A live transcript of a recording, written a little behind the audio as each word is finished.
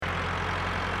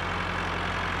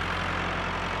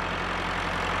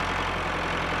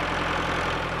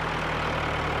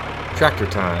Tractor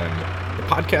Time, the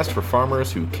podcast for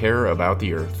farmers who care about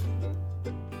the earth.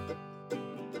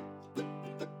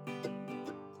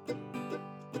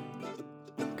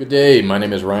 Good day, my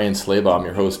name is Ryan Slabaugh. I'm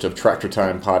your host of Tractor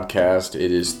Time Podcast.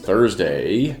 It is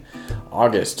Thursday,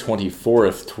 August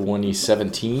 24th,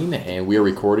 2017, and we are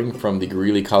recording from the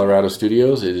Greeley, Colorado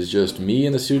studios. It is just me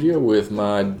in the studio with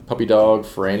my puppy dog,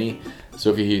 Franny.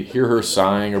 So if you hear her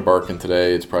sighing or barking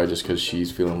today, it's probably just because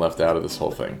she's feeling left out of this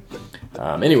whole thing.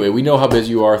 Anyway, we know how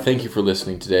busy you are. Thank you for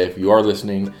listening today. If you are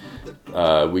listening,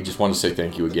 we just want to say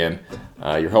thank you again.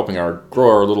 You're helping grow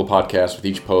our little podcast with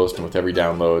each post and with every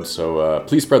download. So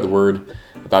please spread the word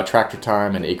about Tractor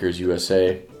Time and Acres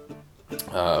USA.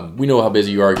 We know how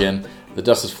busy you are again. The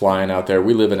dust is flying out there.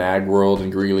 We live in ag world in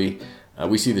Greeley.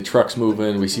 We see the trucks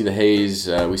moving. We see the haze.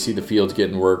 We see the fields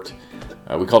getting worked.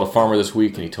 We called a farmer this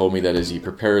week, and he told me that as he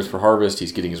prepares for harvest,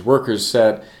 he's getting his workers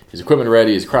set, his equipment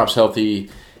ready, his crops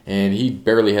healthy, and he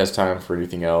barely has time for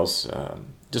anything else.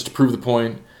 Just to prove the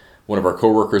point, one of our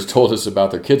coworkers told us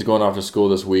about their kids going off to school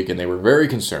this week, and they were very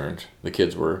concerned, the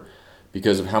kids were,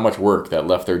 because of how much work that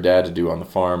left their dad to do on the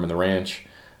farm and the ranch.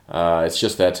 It's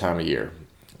just that time of year.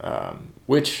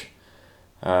 Which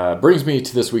brings me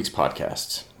to this week's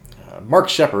podcast. Mark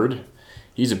Shepard,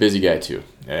 he's a busy guy too,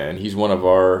 and he's one of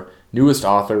our newest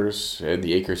authors in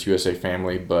the Acres USA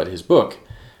family, but his book,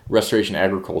 Restoration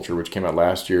Agriculture, which came out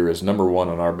last year, is number one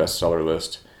on our bestseller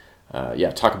list.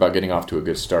 Talk about getting off to a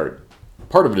good start.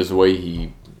 Part of it is the way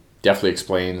he definitely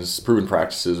explains proven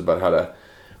practices about how to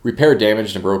repair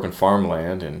damaged and broken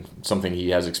farmland, and something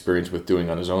he has experience with doing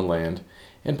on his own land.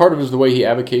 And part of it is the way he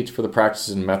advocates for the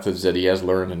practices and methods that he has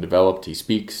learned and developed. He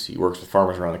speaks, he works with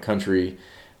farmers around the country.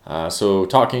 So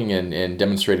talking and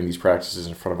demonstrating these practices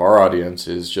in front of our audience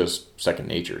is just second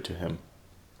nature to him.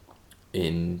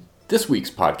 In this week's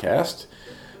podcast,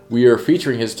 we are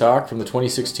featuring his talk from the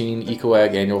 2016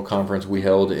 EcoAg Annual Conference we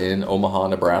held in Omaha,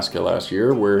 Nebraska last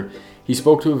year, where he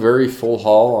spoke to a very full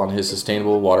hall on his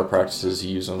sustainable water practices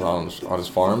he uses on his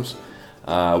farms.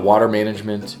 Water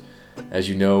management, as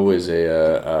you know, is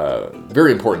a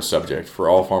very important subject for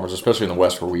all farmers, especially in the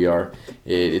West where we are.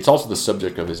 It's also the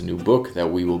subject of his new book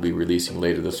that we will be releasing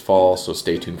later this fall, so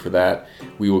stay tuned for that.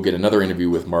 We will get another interview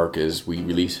with Mark as we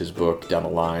release his book down the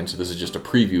line, so this is just a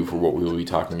preview for what we will be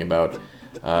talking about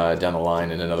down the line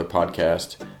in another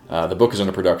podcast. The book is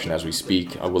under production as we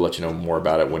speak. I will let you know more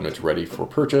about it when it's ready for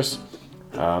purchase.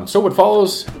 So what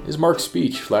follows is Mark's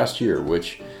speech last year,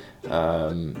 which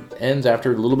ends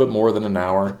after a little bit more than an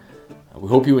hour. We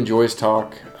hope you enjoy his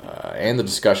talk and the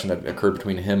discussion that occurred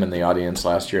between him and the audience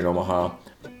last year in Omaha.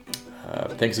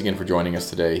 Thanks again for joining us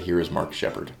today. Here is Mark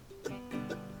Shepard.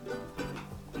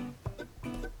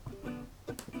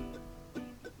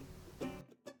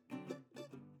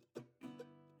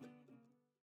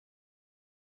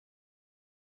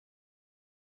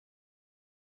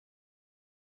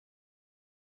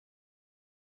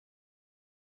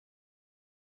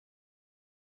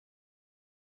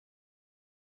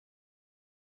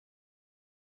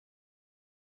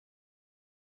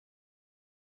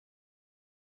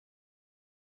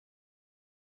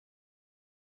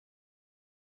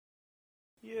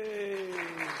 Yay!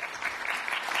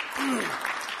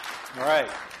 All right.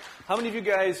 How many of you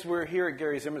guys were here at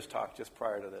Gary Zimmer's talk just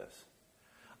prior to this?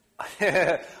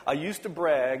 I used to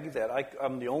brag that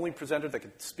I'm the only presenter that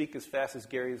could speak as fast as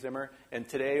Gary Zimmer, and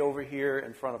today over here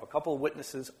in front of a couple of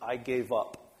witnesses, I gave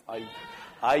up.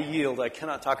 I yield. I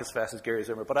cannot talk as fast as Gary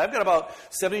Zimmer, but I've got about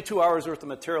 72 hours worth of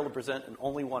material to present in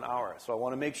only 1 hour, so I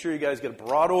want to make sure you guys get a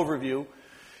broad overview.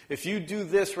 If you do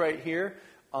this right here,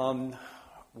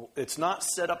 it's not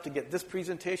set up to get this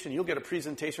presentation. You'll get a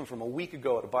presentation from a week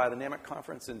ago at a biodynamic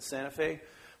conference in Santa Fe.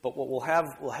 But what we'll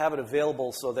have it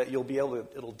available so that you'll be able to,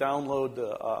 it'll download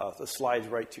the slides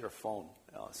right to your phone.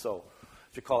 So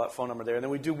if you call that phone number there. And then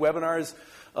we do webinars.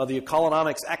 The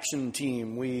Ecolonomics Action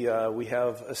Team, we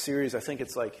have a series, I think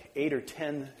it's like 8 or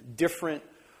 10 different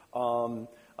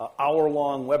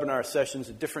hour-long webinar sessions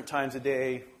at different times a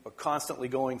day, constantly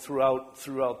going throughout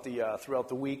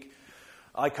the week.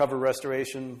 I cover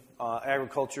restoration,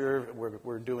 agriculture.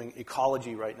 We're doing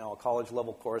ecology right now, a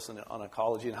college-level course on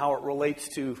ecology and how it relates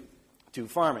to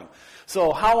farming.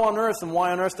 So how on earth and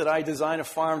why on earth did I design a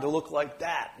farm to look like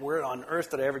that? Where on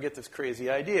earth did I ever get this crazy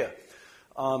idea?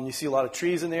 You see a lot of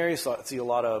trees in there. You see a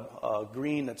lot of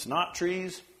green that's not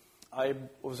trees. I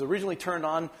was originally turned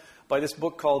on by this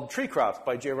book called Tree Crops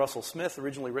by J. Russell Smith,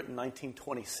 originally written in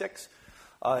 1926.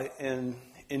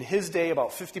 In his day, about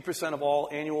 50% of all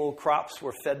annual crops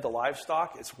were fed to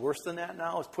livestock. It's worse than that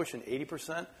now. It's pushing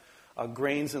 80%,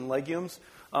 grains and legumes.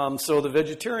 So the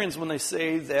vegetarians, when they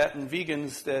say that, and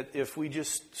vegans, that if we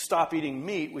just stop eating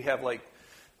meat, we have like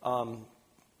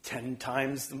 10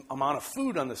 times the amount of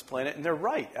food on this planet, and they're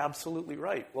right, absolutely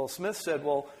right. Well, Smith said,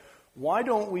 well, why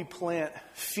don't we plant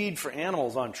feed for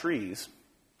animals on trees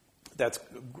that's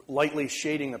lightly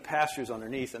shading the pastures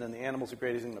underneath, and then the animals are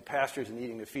grazing the pastures and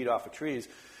eating the feed off of trees?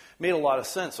 Made a lot of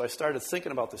sense. So I started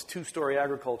thinking about this two-story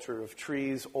agriculture of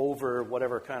trees over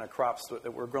whatever kind of crops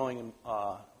that we're growing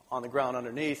on the ground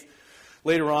underneath.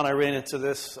 Later on, I ran into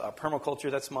this permaculture.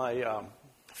 That's my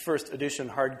first edition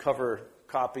hardcover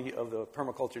copy of the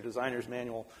Permaculture Designer's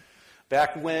Manual.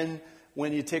 Back when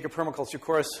you take a permaculture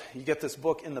course, you get this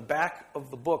book. In the back of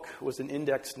the book was an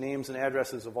index, names and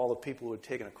addresses of all the people who had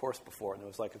taken a course before, and there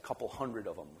was like a couple hundred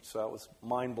of them. So that was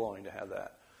mind-blowing to have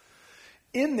that.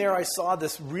 In there, I saw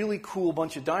this really cool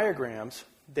bunch of diagrams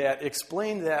that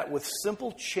explained that with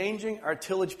simple changing our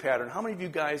tillage pattern. How many of you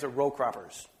guys are row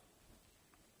croppers?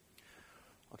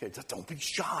 Okay, just don't be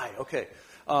shy. Okay.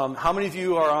 How many of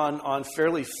you are on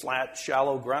fairly flat,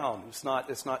 shallow ground? It's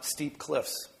not steep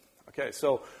cliffs. Okay,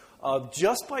 so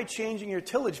just by changing your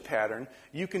tillage pattern,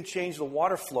 you can change the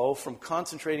water flow from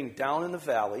concentrating down in the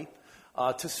valley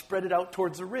to spread it out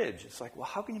towards the ridge. It's like, well,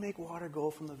 how can you make water go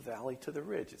from the valley to the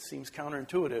ridge? It seems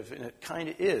counterintuitive, and it kind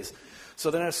of is.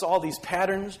 So then I saw these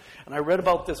patterns, and I read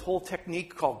about this whole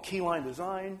technique called keyline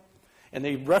design, and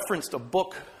they referenced a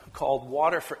book called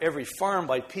Water for Every Farm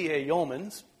by P.A.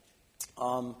 Yeomans.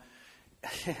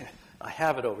 I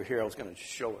have it over here. I was going to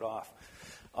show it off.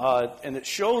 And it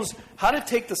shows how to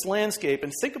take this landscape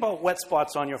and think about wet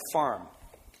spots on your farm.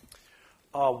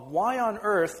 Why on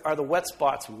earth are the wet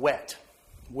spots wet?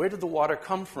 Where did the water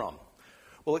come from?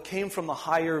 Well, it came from the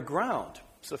higher ground.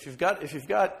 So if you've got,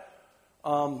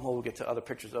 we'll get to other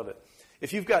pictures of it.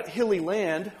 If you've got hilly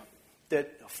land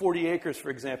that 40 acres, for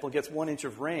example, gets 1 inch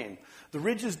of rain, the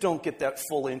ridges don't get that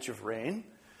full inch of rain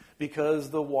because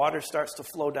the water starts to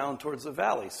flow down towards the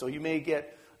valley. So you may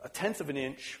get 1/10 of an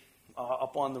inch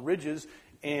up on the ridges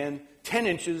and 10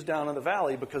 inches down in the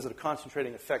valley because of the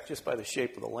concentrating effect just by the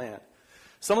shape of the land.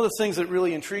 Some of the things that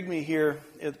really intrigued me here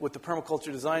with the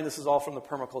permaculture design, this is all from the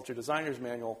Permaculture Designer's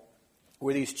Manual,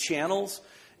 were these channels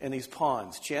and these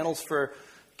ponds. Channels for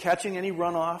catching any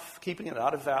runoff, keeping it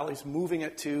out of valleys, moving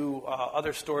it to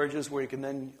other storages where you can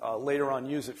then later on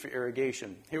use it for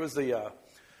irrigation. Here was an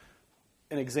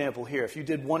example here. If you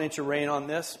did 1 inch of rain on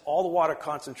this, all the water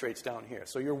concentrates down here.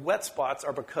 So your wet spots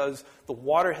are because the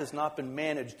water has not been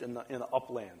managed in the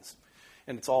uplands,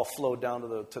 and it's all flowed down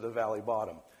to the valley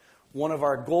bottom. One of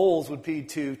our goals would be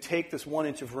to take this 1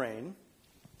 inch of rain,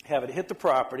 have it hit the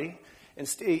property, and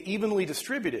stay evenly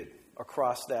distributed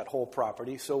across that whole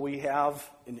property so we have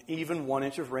an even 1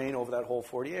 inch of rain over that whole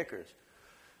 40 acres.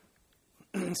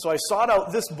 So I sought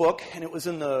out this book, and it was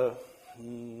in the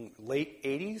late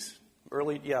 80s,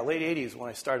 late 80s when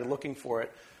I started looking for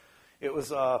it. It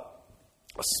was a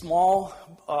small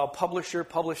publisher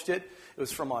published it. It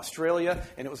was from Australia,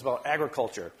 and it was about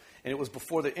agriculture. And it was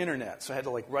before the internet, so I had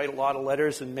to write a lot of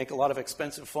letters and make a lot of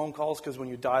expensive phone calls because when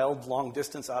you dialed long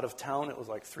distance out of town, it was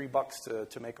like $3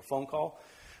 to make a phone call.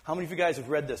 How many of you guys have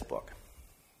read this book?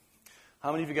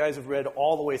 How many of you guys have read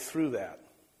all the way through that?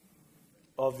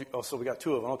 So we got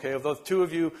 2 of them. Okay, of those 2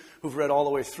 of you who've read all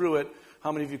the way through it,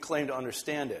 how many of you claim to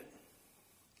understand it?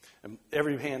 And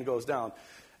every hand goes down.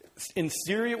 In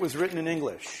theory, it was written in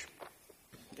English.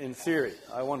 In theory.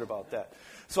 I wonder about that.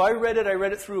 So I read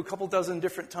it through a couple dozen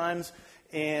different times,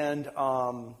 and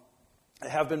I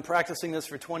have been practicing this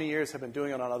for 20 years, have been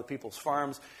doing it on other people's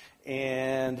farms,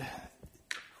 and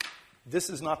this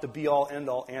is not the be-all,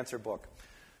 end-all answer book.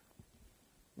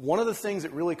 One of the things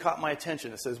that really caught my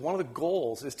attention, it says one of the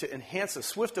goals is to enhance the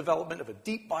swift development of a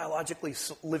deep biologically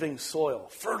living soil,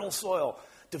 fertile soil,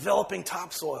 developing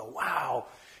topsoil. Wow.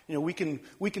 We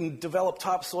can develop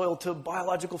topsoil to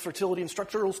biological fertility and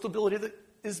structural stability that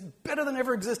is better than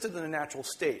ever existed in a natural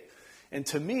state. And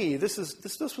to me, this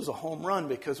was a home run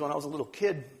because when I was a little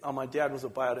kid, my dad was a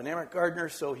biodynamic gardener,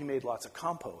 so he made lots of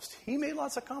compost. He made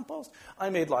lots of compost. I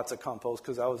made lots of compost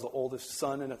because I was the oldest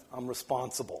son and I'm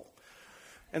responsible.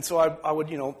 And so I would,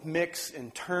 mix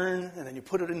and turn, and then you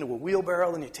put it into a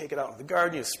wheelbarrow, and you take it out in the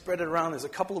garden, you spread it around. There's a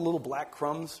couple of little black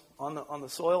crumbs on the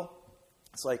soil.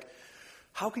 It's like,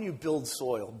 how can you build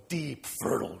soil, deep,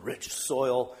 fertile, rich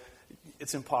soil?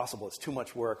 It's impossible. It's too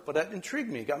much work. But that intrigued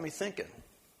me, got me thinking.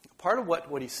 Part of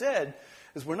what he said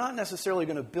is we're not necessarily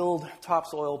going to build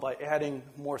topsoil by adding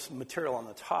more material on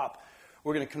the top.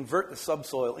 We're going to convert the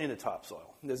subsoil into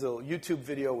topsoil. There's a YouTube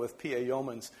video with P.A.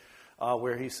 Yeomans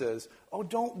where he says,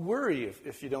 don't worry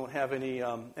if you don't have any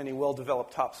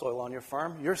well-developed topsoil on your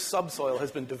farm. Your subsoil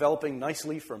has been developing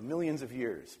nicely for millions of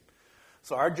years.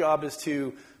 So our job is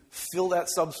to fill that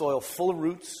subsoil full of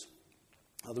roots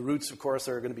The roots, of course,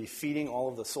 are going to be feeding all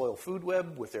of the soil food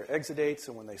web with their exudates,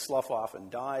 and when they slough off and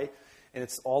die, and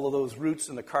it's all of those roots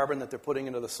and the carbon that they're putting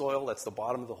into the soil, that's the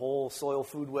bottom of the whole soil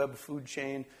food web, food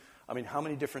chain. I mean, how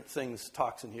many different things,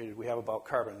 talks in here did we have about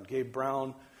carbon? Gabe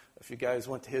Brown, if you guys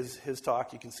went to his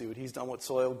talk, you can see what he's done with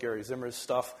soil. Gary Zimmer's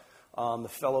stuff. The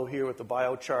fellow here with the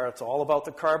biochar, it's all about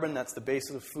the carbon. That's the base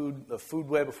of the food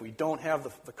web. If we don't have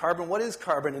the carbon, what is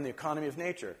carbon in the economy of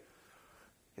nature?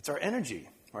 It's our energy,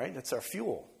 right? It's our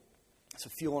fuel. It's the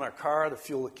fuel in our car, the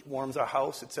fuel that warms our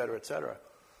house, et cetera, et cetera.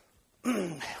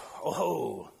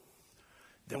 Oh,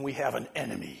 then we have an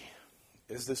enemy,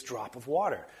 is this drop of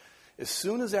water. As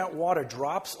soon as that water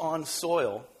drops on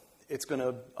soil, it's going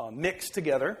to mix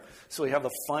together. So we have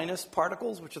the finest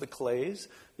particles, which are the clays,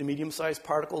 the medium-sized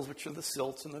particles, which are the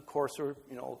silts, and the coarser,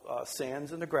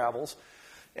 sands and the gravels.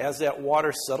 As that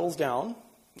water settles down,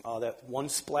 that one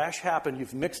splash happened,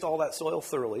 you've mixed all that soil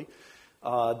thoroughly.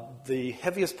 The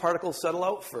heaviest particles settle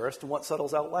out first, and what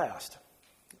settles out last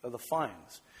are the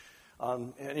fines.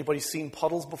 Anybody seen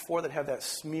puddles before that have that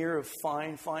smear of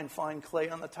fine clay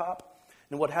on the top?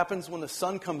 And what happens when the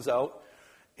sun comes out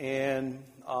and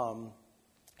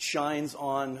shines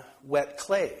on wet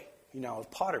clay,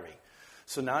 of pottery?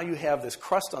 So now you have this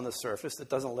crust on the surface that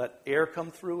doesn't let air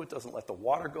come through. It doesn't let the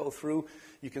water go through.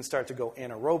 You can start to go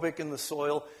anaerobic in the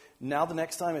soil. Now the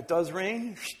next time it does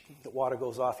rain, the water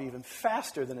goes off even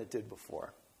faster than it did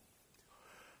before.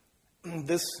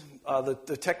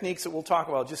 The techniques that we'll talk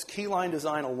about, just keyline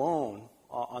design alone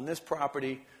on this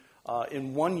property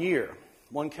in 1 year,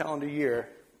 1 calendar year,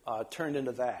 turned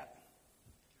into that.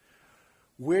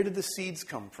 Where did the seeds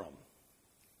come from?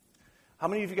 How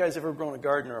many of you guys ever grown a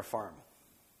garden or a farm?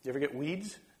 You ever get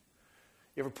weeds?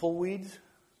 You ever pull weeds?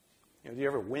 Do you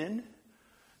ever win?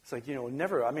 It's like,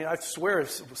 never. I mean, I swear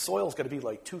soil's got to be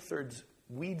like 2/3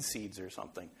 weed seeds or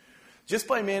something. Just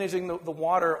by managing the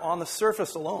water on the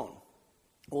surface alone.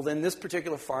 Well, then this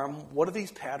particular farm, what are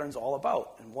these patterns all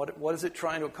about? And what is it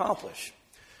trying to accomplish?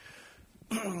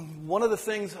 One of the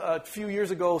things, a few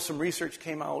years ago, some research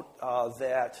came out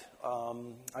that,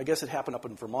 I guess it happened up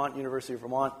in Vermont, University of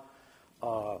Vermont.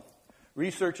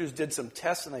 Researchers did some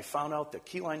tests, and they found out that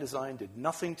keyline design did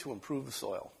nothing to improve the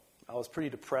soil. I was pretty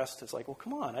depressed. It's like, well,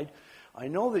 come on. I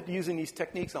know that using these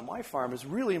techniques on my farm has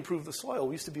really improved the soil.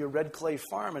 We used to be a red clay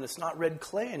farm, and it's not red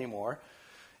clay anymore.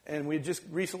 And we had just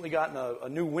recently gotten a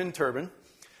new wind turbine.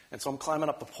 And so I'm climbing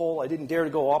up the pole. I didn't dare to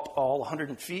go up all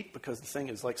 100 feet because the thing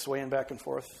is like swaying back and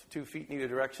forth 2 feet in either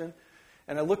direction.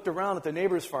 And I looked around at the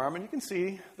neighbor's farm, and you can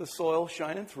see the soil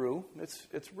shining through.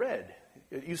 It's red.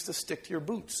 It used to stick to your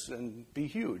boots and be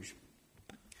huge.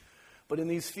 But in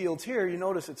these fields here, you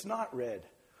notice it's not red.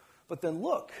 But then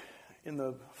look, in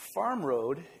the farm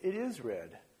road, it is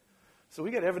red. So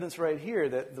we got evidence right here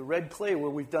that the red clay, where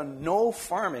we've done no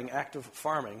farming, active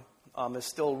farming, is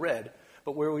still red.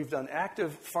 But where we've done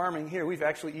active farming here, we've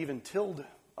actually even tilled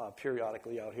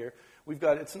periodically out here.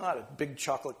 It's not a big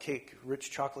chocolate cake,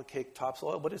 rich chocolate cake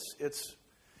topsoil, but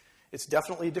it's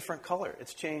definitely a different color.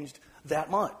 It's changed that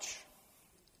much.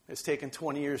 It's taken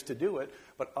 20 years to do it,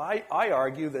 but I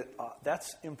argue that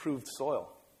that's improved soil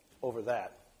over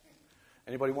that.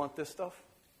 Anybody want this stuff?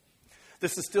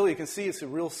 This is still, you can see it's a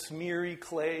real smeary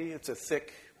clay. It's a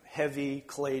thick, heavy,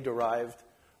 clay-derived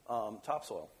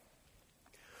topsoil.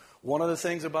 One of the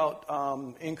things about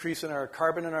increasing our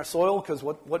carbon in our soil, because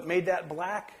what made that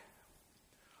black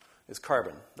is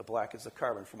carbon. The black is the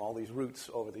carbon from all these roots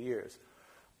over the years.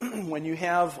 When you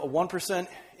have a 1%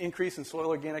 increase in soil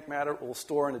organic matter, it will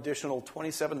store an additional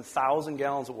 27,000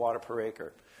 gallons of water per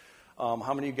acre.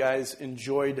 How many of you guys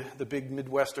enjoyed the big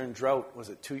Midwestern drought? Was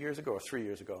it 2 years ago or 3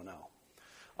 years ago now?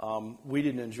 We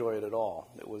didn't enjoy it at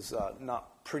all. It was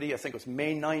not pretty. I think it was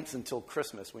May 9th until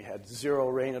Christmas. We had zero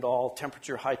rain at all,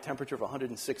 high temperature of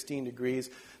 116 degrees.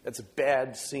 That's a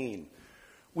bad scene.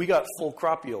 We got full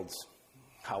crop yields.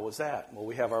 How was that? Well,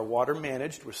 we have our water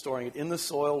managed. We're storing it in the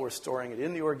soil. We're storing it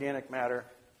in the organic matter.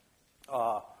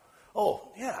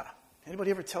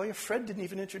 Anybody ever tell you? Fred didn't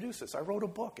even introduce this. I wrote a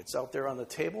book. It's out there on the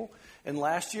table. And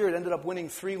last year it ended up winning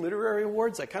 3 literary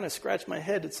awards. I kind of scratched my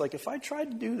head. It's like, if I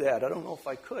tried to do that, I don't know if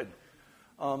I could.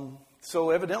 So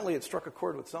evidently it struck a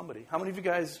chord with somebody. How many of you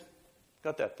guys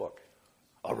got that book?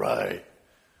 All right.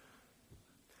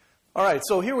 All right,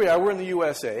 so here we are. We're in the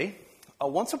USA.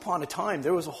 Once upon a time,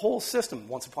 there was a whole system.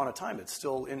 Once upon a time, it's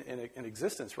still in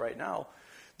existence right now.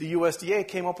 The USDA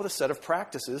came up with a set of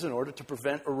practices in order to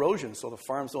prevent erosion so the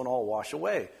farms don't all wash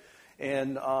away.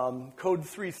 And Code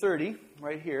 330,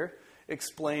 right here,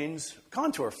 explains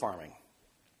contour farming.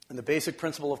 And the basic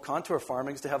principle of contour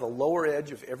farming is to have the lower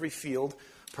edge of every field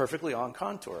perfectly on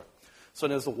contour. So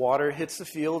as the water hits the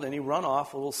field, any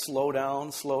runoff will slow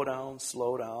down, slow down,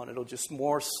 slow down. It'll just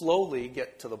more slowly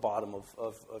get to the bottom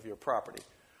of your property.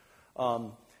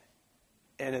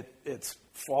 And it's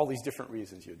for all these different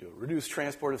reasons you do it. Reduce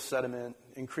transport of sediment,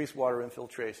 increase water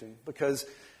infiltration, because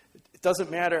it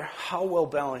doesn't matter how well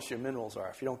balanced your minerals are.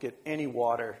 If you don't get any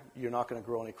water, you're not going to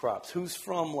grow any crops. Who's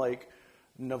from like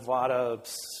Nevada,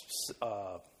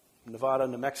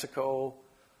 New Mexico,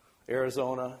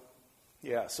 Arizona?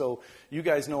 Yeah, so you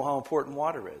guys know how important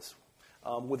water is.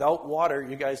 Without water,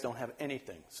 you guys don't have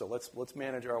anything. So let's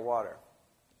manage our water.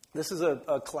 This is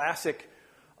a classic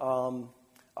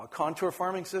contour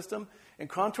farming system. And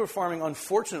contour farming,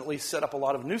 unfortunately, set up a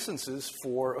lot of nuisances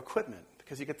for equipment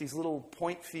because you get these little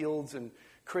point fields and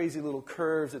crazy little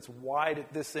curves. It's wide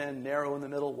at this end, narrow in the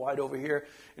middle, wide over here.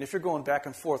 And if you're going back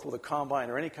and forth with a combine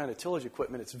or any kind of tillage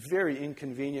equipment, it's very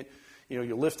inconvenient. You know,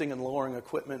 you're lifting and lowering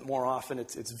equipment more often.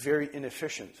 It's very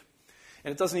inefficient.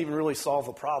 And it doesn't even really solve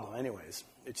the problem anyways.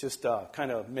 It just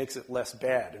kind of makes it less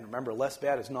bad. And remember, less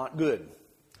bad is not good.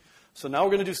 So now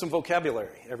we're going to do some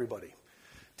vocabulary, everybody.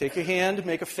 Take your hand,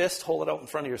 make a fist, hold it out in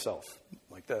front of yourself,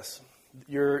 like this.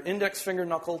 Your index finger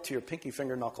knuckle to your pinky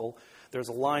finger knuckle, there's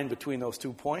a line between those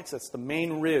 2 points. That's the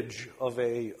main ridge of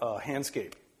a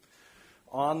handscape.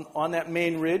 On that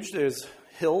main ridge, there's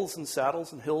hills and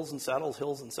saddles and hills and saddles,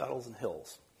 hills and saddles and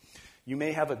hills. You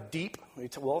may have a deep,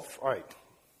 all right,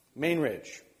 main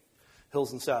ridge,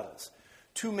 hills and saddles.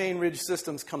 2 main ridge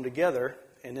systems come together,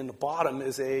 and in the bottom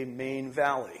is a main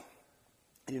valley.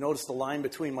 You notice the line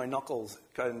between my knuckles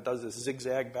kind of does this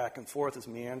zigzag back and forth, this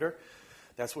meander.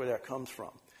 That's where that comes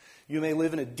from. You may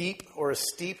live in a deep or a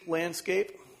steep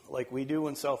landscape, like we do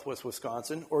in southwest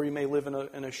Wisconsin, or you may live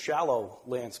in a shallow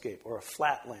landscape or a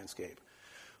flat landscape.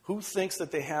 Who thinks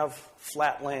that they have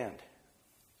flat land?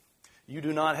 You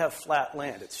do not have flat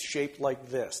land. It's shaped like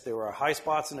this. There are high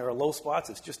spots and there are low spots.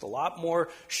 It's just a lot more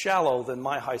shallow than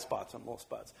my high spots and low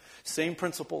spots. Same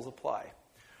principles apply.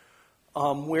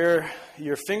 Where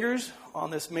your fingers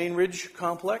on this main ridge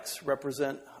complex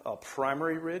represent a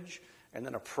primary ridge and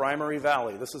then a primary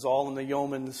valley. This is all in the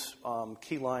yeoman's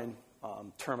keyline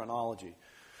terminology.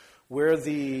 Where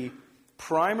the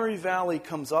primary valley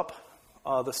comes up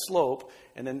the slope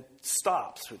and then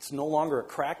stops, it's no longer a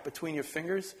crack between your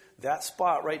fingers, that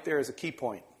spot right there is a key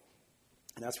point.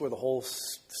 And that's where the whole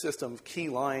system of key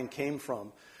line came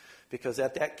from. Because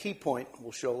at that key point,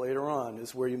 we'll show later on,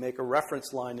 is where you make a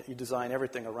reference line that you design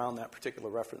everything around that particular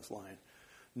reference line.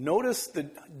 Notice the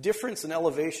difference in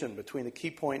elevation between the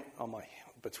key point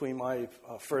between my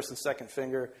first and second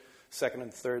finger, second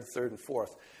and third and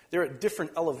fourth. They're at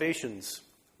different elevations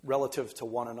relative to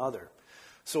one another.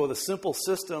 So with a simple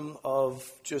system of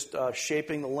just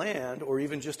shaping the land or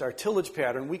even just our tillage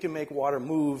pattern, we can make water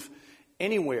move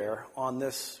anywhere on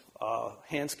this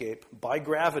handscape by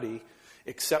gravity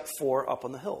except for up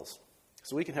on the hills.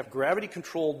 So we can have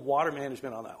gravity-controlled water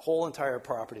management on that whole entire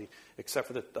property except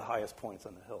for the highest points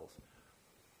on the hills.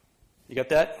 You got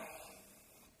that?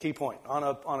 Key point.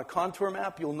 On a contour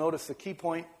map, you'll notice the key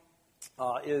point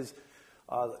is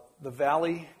the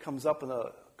valley comes up and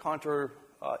the contour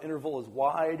interval is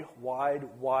wide, wide,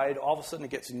 wide. All of a sudden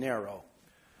it gets narrow.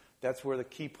 That's where the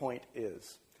key point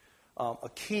is. A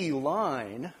key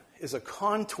line is a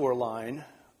contour line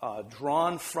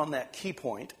drawn from that key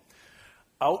point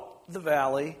out the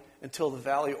valley until the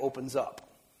valley opens up.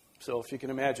 So if you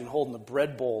can imagine holding a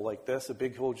bread bowl like this, a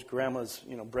big old grandma's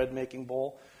bread making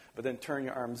bowl, but then turn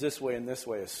your arms this way and this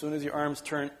way. As soon as your arms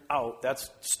turn out,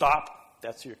 that's stop.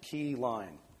 That's your key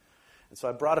line. And so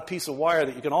I brought a piece of wire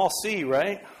that you can all see,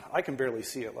 right? I can barely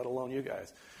see it, let alone you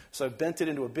guys. So I bent it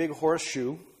into a big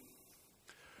horseshoe.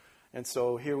 And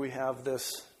so here we have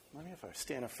this. Maybe if I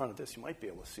stand in front of this, you might be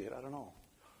able to see it. I don't know.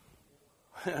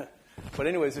 But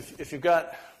anyways, if you've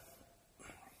got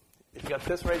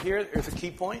this right here, there's a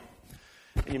key point,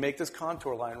 and you make this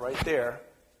contour line right there.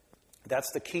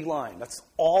 That's the key line. That's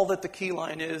all that the key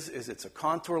line is it's a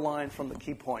contour line from the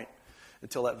key point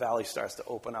until that valley starts to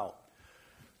open out.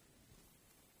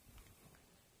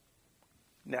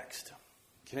 Next,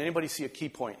 can anybody see a key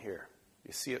point here?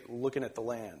 You see it looking at the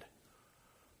land.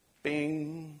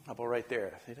 Bing. How about right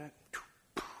there? See that?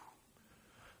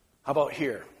 How about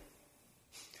here?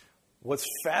 What's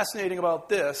fascinating about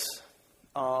this,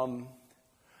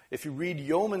 if you read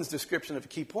Yeoman's description of a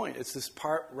key point, it's this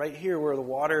part right here where the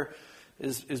water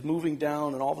is moving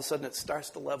down and all of a sudden it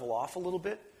starts to level off a little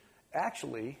bit.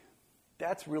 Actually,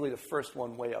 that's really the first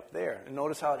one way up there. And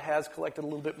notice how it has collected a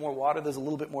little bit more water. There's a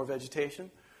little bit more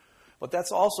vegetation. But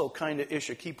that's also kind of a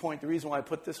key point. The reason why I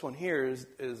put this one here is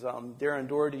Darren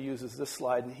Doherty uses this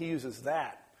slide, and he uses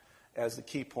that as the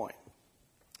key point.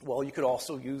 Well, Well, you could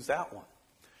also use that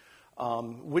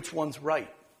one. Which one's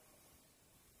right?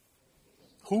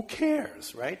 Who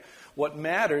cares, right? What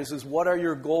matters is what are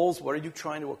your goals? What are you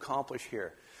trying to accomplish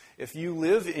here? If you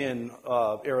live in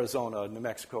Arizona, New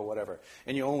Mexico, whatever,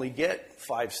 and you only get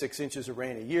 5-6 inches of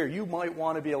rain a year, you might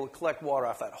want to be able to collect water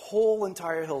off that whole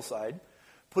entire hillside,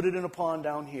 put it in a pond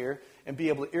down here, and be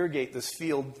able to irrigate this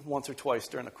field once or twice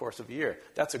during the course of a year.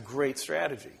 That's a great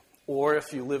strategy. Or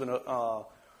if you live in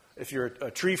if you're a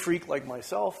tree freak like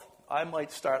myself, I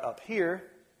might start up here,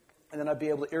 and then I'd be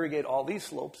able to irrigate all these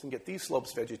slopes and get these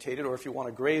slopes vegetated. Or if you want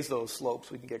to graze those slopes,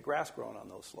 we can get grass growing on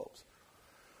those slopes.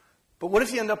 But what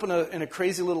if you end up in a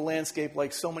crazy little landscape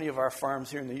like so many of our farms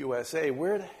here in the USA?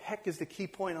 Where the heck is the key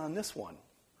point on this one?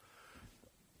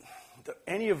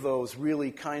 Any of those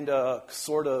really kind of,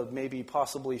 sort of, maybe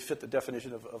possibly fit the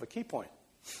definition of a key point.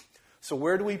 So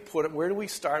where do we put it? Where do we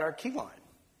start our key line?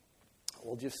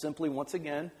 Well, just simply, once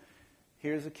again,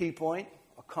 here's a key point,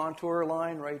 a contour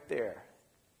line right there.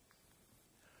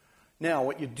 Now,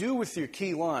 what you do with your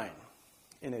key line,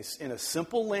 in a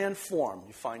simple land form,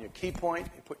 you find your key point,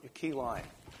 you put your key line.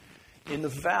 In the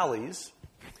valleys,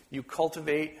 you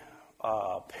cultivate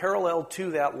parallel to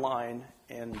that line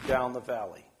and down the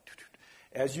valley.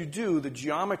 As you do, the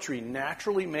geometry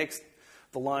naturally makes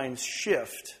the lines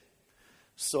shift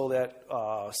so that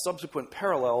subsequent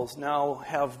parallels now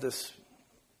have this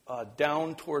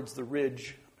down towards the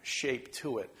ridge shape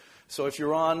to it. So if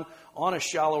you're on a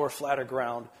shallower, flatter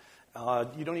ground,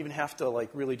 you don't even have to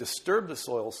really disturb the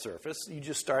soil surface. You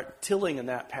just start tilling in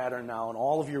that pattern now, and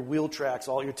all of your wheel tracks,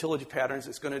 all your tillage patterns,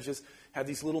 it's going to just have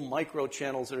these little micro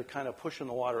channels that are kind of pushing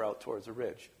the water out towards the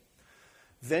ridge.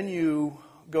 Then you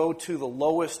go to the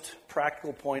lowest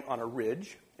practical point on a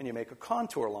ridge, and you make a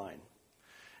contour line.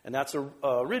 And that's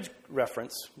a ridge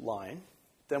reference line.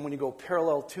 Then when you go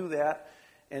parallel to that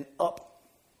and up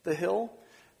the hill,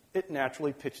 it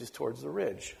naturally pitches towards the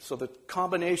ridge. So the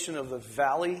combination of the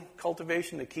valley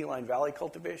cultivation, the keyline valley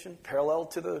cultivation, parallel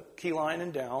to the keyline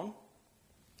and down,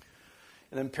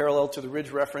 and then parallel to the ridge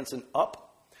reference and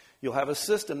up, you'll have a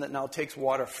system that now takes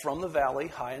water from the valley,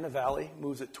 high in the valley,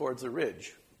 moves it towards the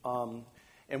ridge.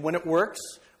 And when it works,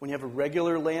 when you have a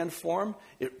regular landform,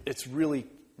 it's really,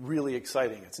 really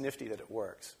exciting. It's nifty that it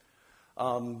works.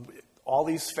 All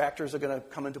these factors are going to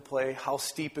come into play. How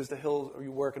steep is the hill are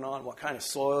you working on? What kind of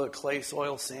soil? Clay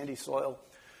soil, sandy soil?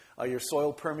 Your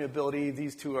soil permeability.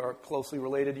 These two are closely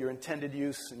related. Your intended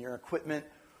use and your equipment.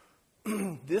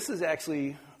 This is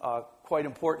actually quite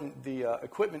important. The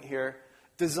equipment here,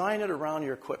 design it around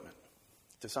your equipment.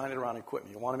 Design it around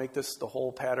equipment. You want to make the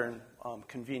whole pattern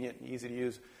convenient and easy to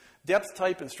use. Depth,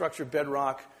 type, and structure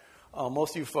bedrock.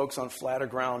 Most of you folks on flatter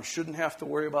ground shouldn't have to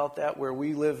worry about that. Where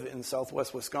we live in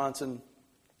southwest Wisconsin,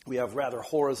 we have rather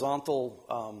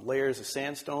horizontal layers of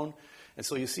sandstone. And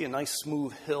so you see a nice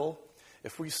smooth hill.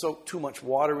 If we soak too much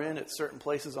water in at certain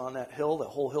places on that hill, the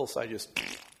whole hillside just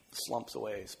slumps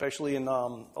away, especially in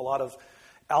a lot of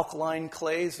alkaline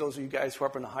clays. Those of you guys who are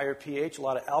up in a higher pH, a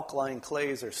lot of alkaline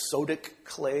clays are sodic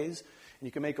clays. And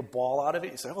you can make a ball out of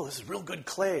it. You say, oh, this is real good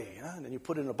clay. Yeah? And then you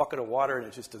put it in a bucket of water and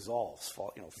it just dissolves,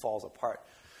 falls apart.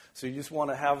 So you just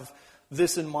want to have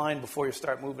this in mind before you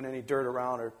start moving any dirt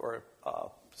around or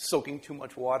soaking too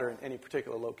much water in any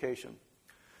particular location.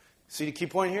 See the key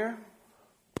point here?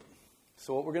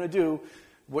 So what we're going to do,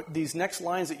 these next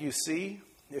lines that you see,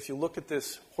 if you look at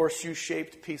this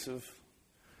horseshoe-shaped piece of,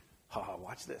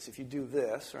 watch this. If you do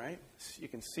this, right, you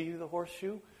can see the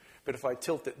horseshoe. But if I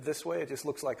tilt it this way, it just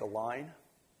looks like a line.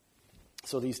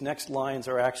 So these next lines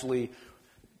are actually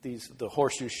the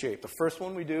horseshoe shape. The first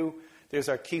one we do, there's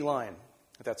our key line.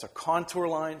 That's a contour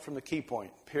line from the key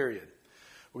point, period.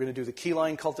 We're going to do the key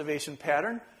line cultivation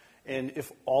pattern. And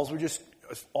if all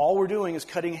we're doing is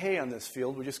cutting hay on this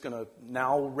field, we're just going to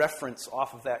now reference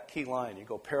off of that key line. You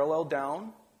go parallel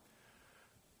down,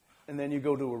 and then you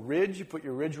go to a ridge, you put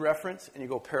your ridge reference, and you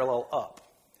go parallel up.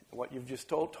 What you've just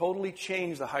totally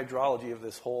changed the hydrology of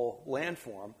this whole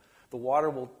landform. The water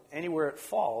will, anywhere it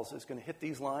falls, is going to hit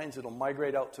these lines. It'll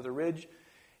migrate out to the ridge,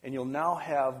 and you'll now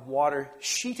have water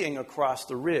sheeting across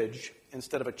the ridge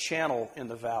instead of a channel in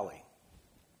the valley.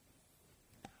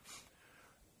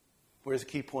 Where's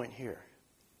the key point here?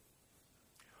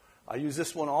 I use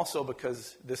this one also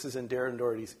because this is in Darren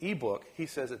Doherty's ebook. He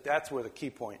says that that's where the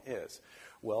key point is.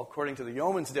 Well, according to the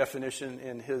yeoman's definition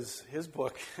in his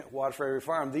book, Water for Every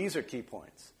Farm, these are key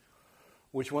points.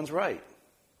 Which one's right?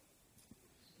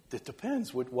 It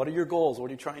depends. What are your goals? What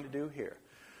are you trying to do here?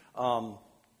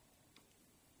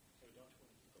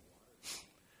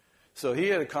 So he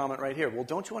had a comment right here. Well,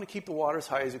 don't you want to keep the water as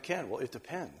high as you can? Well, it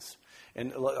depends.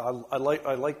 And I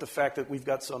like the fact that we've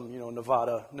got some,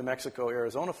 Nevada, New Mexico,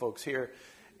 Arizona folks here,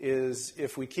 is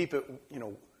if we keep it,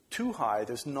 too high,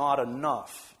 there's not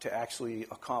enough to actually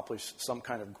accomplish some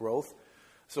kind of growth.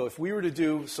 So if we were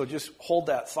to just hold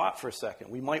that thought for a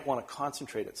second, we might want to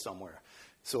concentrate it somewhere.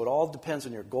 So it all depends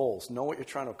on your goals. Know what you're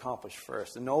trying to accomplish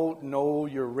first. And know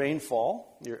your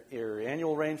rainfall, your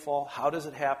annual rainfall. How does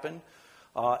it happen?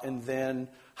 And then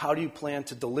how do you plan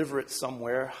to deliver it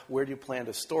somewhere? Where do you plan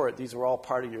to store it? These are all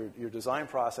part of your design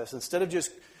process. Instead of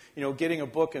just getting a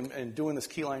book and doing this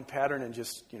keyline pattern and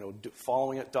just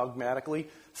following it dogmatically,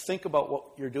 think about what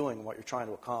you're doing and what you're trying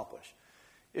to accomplish.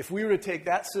 If we were to take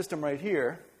that system right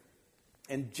here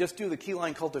and just do the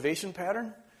keyline cultivation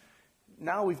pattern,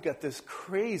 now we've got this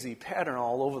crazy pattern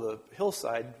all over the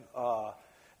hillside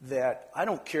that I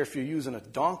don't care if you're using a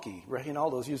donkey.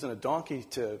 Reginaldo's using a donkey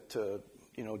to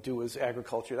do his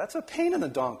agriculture. That's a pain in the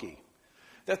donkey.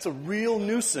 That's a real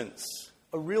nuisance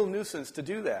to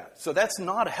do that. So that's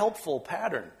not a helpful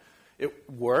pattern. It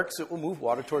works. It will move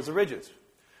water towards the ridges,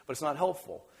 but it's not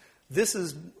helpful. This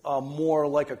is more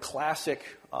like a classic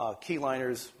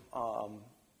keyliner's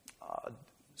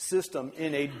system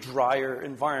in a drier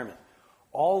environment.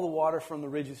 All the water from the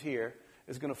ridges here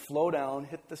is going to flow down,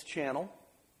 hit this channel.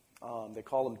 They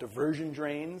call them diversion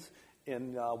drains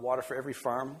in Water for Every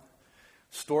Farm.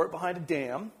 Store it behind a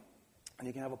dam, and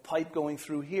you can have a pipe going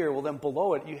through here. Well, then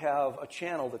below it, you have a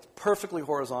channel that's perfectly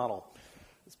horizontal.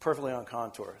 It's perfectly on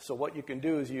contour. So what you can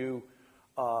do is you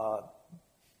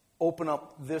open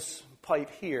up this pipe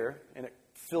here, and it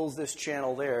fills this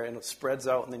channel there, and it spreads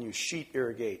out, and then you sheet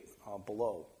irrigate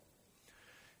below.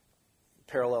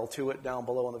 Parallel to it down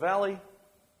below in the valley.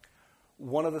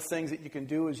 One of the things that you can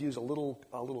do is use a little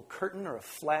curtain or a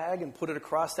flag and put it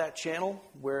across that channel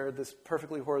where this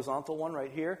perfectly horizontal one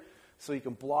right here. So you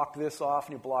can block this off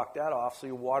and you block that off. So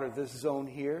you water this zone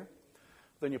here.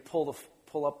 Then you pull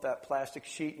up that plastic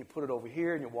sheet and you put it over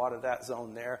here and you water that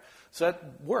zone there. So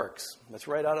that works. That's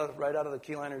right out of the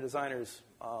Keyliner Designer's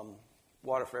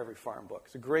Water for Every Farm book.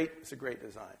 It's a great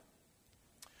design.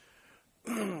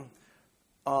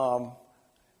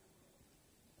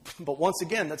 But once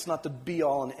again, that's not the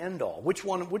be-all and end-all. Which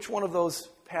one of those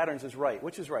patterns is right?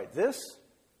 Which is right, this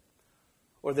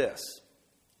or this?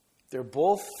 They're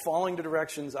both falling to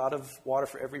directions out of Water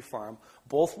for Every Farm.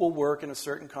 Both will work in a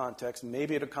certain context.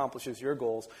 Maybe it accomplishes your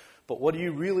goals. But what do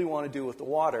you really want to do with the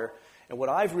water? And what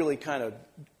I've really kind of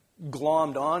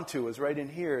glommed onto is right in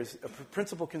here is a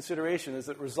principal consideration is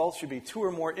that results should be 2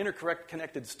 or more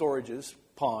interconnected storages,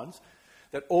 ponds,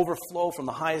 that overflow from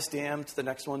the highest dam to the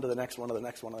next one, to the next one, to the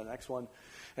next one, to the next one.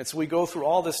 And so we go through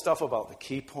all this stuff about the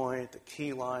key point, the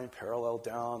key line, parallel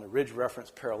down, the ridge reference,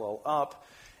 parallel up.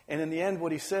 And in the end,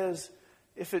 what he says,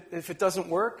 if it doesn't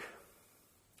work,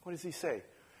 what does he say?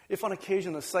 If on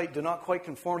occasion the site do not quite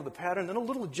conform to the pattern, then a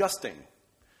little adjusting.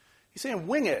 He's saying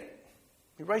wing it.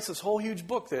 He writes this whole huge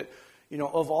book that,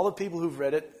 of all the people who've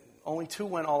read it, only 2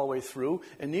 went all the way through,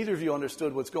 and neither of you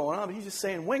understood what's going on. But he's just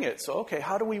saying wing it. So, okay,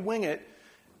 how do we wing it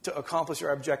to accomplish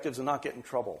our objectives and not get in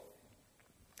trouble?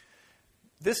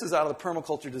 This is out of the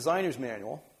Permaculture Designer's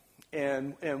Manual.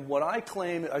 And what I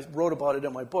claim, I wrote about it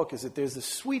in my book, is that there's a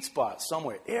sweet spot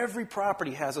somewhere. Every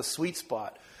property has a sweet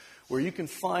spot where you can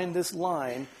find this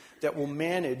line that will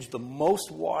manage the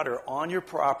most water on your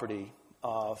property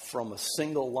from a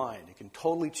single line. It can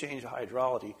totally change the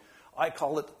hydrology. I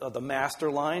call it the master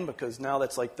line because now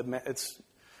that's like it's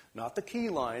not the key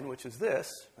line, which is this.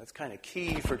 That's kind of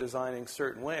key for designing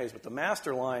certain ways. But the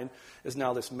master line is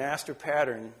now this master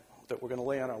pattern that we're going to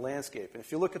lay on our landscape. And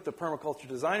if you look at the Permaculture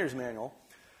Designer's Manual,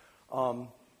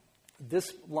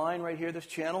 this line right here, this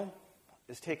channel,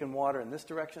 is taking water in this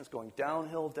direction. It's going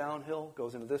downhill,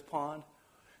 goes into this pond.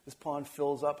 This pond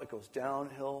fills up, it goes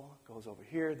downhill, goes over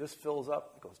here. This fills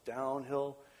up, it goes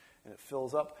downhill, and it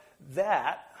fills up.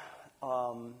 That,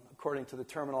 according to the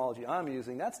terminology I'm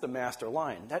using, that's the master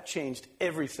line. That changed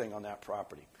everything on that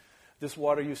property. This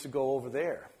water used to go over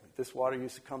there. This water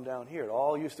used to come down here. It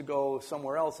all used to go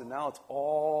somewhere else, and now it's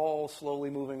all slowly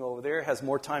moving over there. It has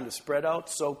more time to spread out,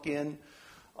 soak in,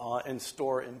 and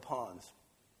store in ponds.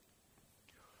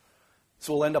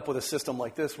 So we'll end up with a system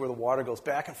like this where the water goes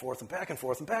back and forth and back and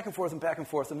forth and back and forth and back and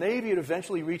forth, and maybe it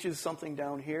eventually reaches something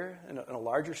down here in a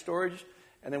larger storage,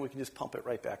 and then we can just pump it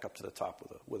right back up to the top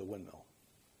with a windmill.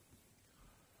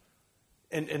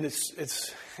 And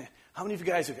it's how many of you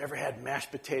guys have ever had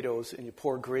mashed potatoes and you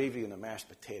pour gravy in the mashed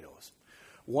potatoes?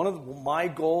 One of my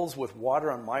goals with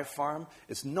water on my farm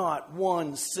is not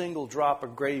one single drop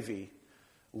of gravy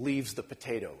leaves the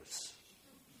potatoes.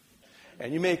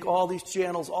 And you make all these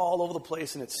channels all over the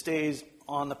place and it stays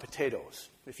on the potatoes.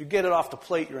 If you get it off the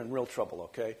plate, you're in real trouble,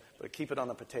 okay? But keep it on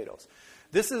the potatoes.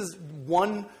 This is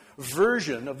one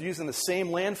version of using the same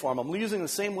landform. I'm using the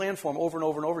same landform over and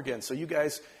over and over again, so you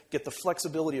guys get the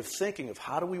flexibility of thinking of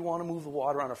how do we want to move the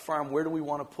water on a farm, where do we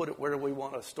want to put it, where do we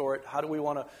want to store it, how do we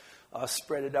want to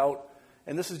spread it out.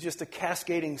 And this is just a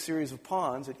cascading series of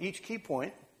ponds. At each key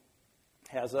point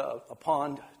has a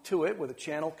pond to it with a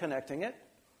channel connecting it.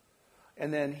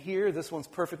 And then here, this one's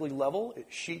perfectly level. It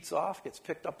sheets off, gets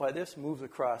picked up by this, moves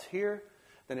across here.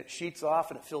 Then it sheets off,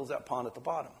 and it fills that pond at the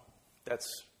bottom.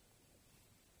 That's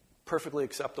perfectly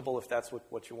acceptable if that's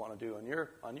what you want to do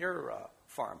on your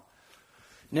farm.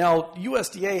 Now,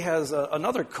 USDA has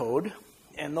another code,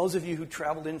 and those of you who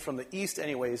traveled in from the east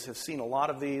anyways have seen a lot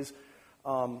of these.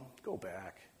 Go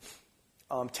back.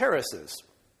 Terraces.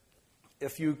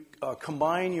 If you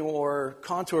combine your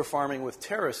contour farming with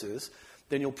terraces,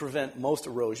 then you'll prevent most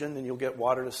erosion, and you'll get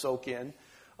water to soak in.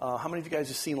 How many of you guys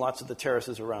have seen lots of the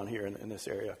terraces around here in this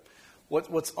area?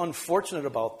 What's unfortunate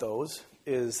about those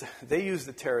is they use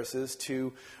the terraces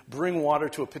to bring water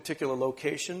to a particular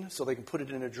location so they can put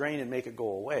it in a drain and make it go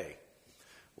away.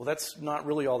 Well, that's not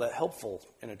really all that helpful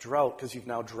in a drought because you've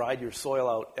now dried your soil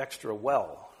out extra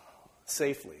well,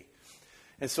 safely.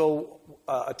 And so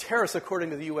a terrace,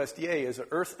 according to the USDA, is an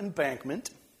earth embankment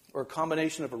or a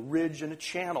combination of a ridge and a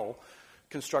channel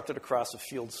constructed across a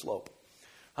field slope.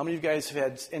 How many of you guys have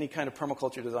had any kind of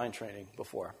permaculture design training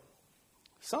before?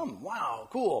 Some. Wow,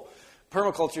 cool.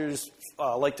 Permacultures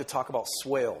like to talk about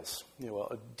swales,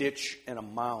 a ditch and a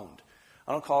mound.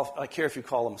 I care if you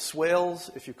call them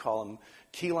swales, if you call them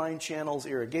keyline channels,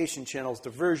 irrigation channels,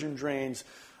 diversion drains,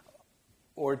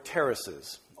 or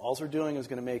terraces. All we're doing is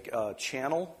going to make a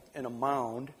channel and a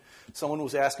mound. Someone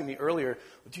was asking me earlier,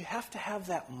 do you have to have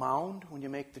that mound when you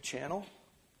make the channel?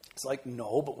 It's like,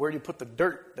 no, but where do you put the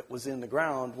dirt that was in the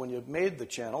ground when you made the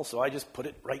channel? So I just put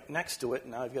it right next to it,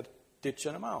 and now I've got a ditch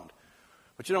and a mound.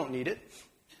 But you don't need it.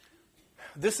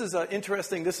 This is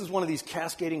interesting. This is one of these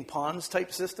cascading ponds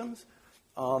type systems.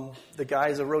 The guy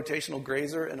is a rotational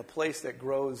grazer in a place that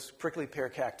grows prickly pear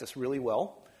cactus really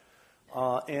well.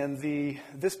 And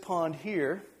this pond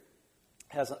here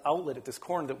has an outlet at this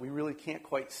corner that we really can't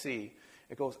quite see.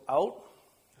 It goes out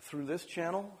through this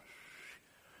channel,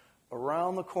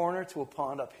 around the corner to a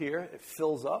pond up here. It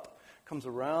fills up, comes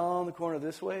around the corner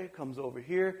this way, comes over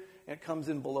here, and it comes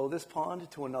in below this pond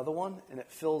to another one, and it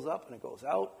fills up, and it goes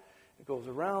out. It goes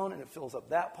around, and it fills up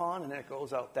that pond, and then it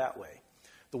goes out that way.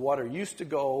 The water used to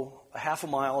go a half a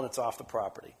mile, and it's off the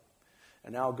property.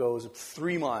 And now it goes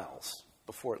 3 miles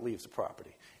before it leaves the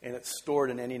property. And it's stored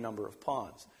in any number of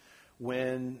ponds.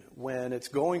 When it's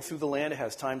going through the land, it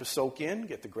has time to soak in,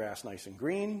 get the grass nice and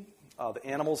green. The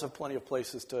animals have plenty of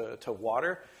places to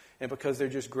water. And because they're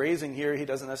just grazing here, he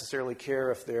doesn't necessarily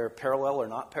care if they're parallel or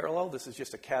not parallel. This is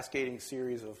just a cascading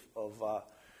series of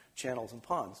channels and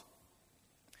ponds.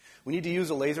 We need to use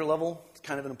a laser level. It's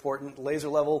kind of an important laser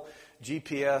level,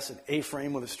 GPS, an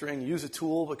A-frame with a string. Use a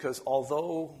tool because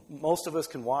although most of us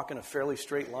can walk in a fairly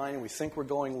straight line and we think we're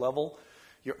going level,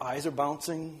 your eyes are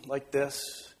bouncing like this.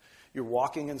 You're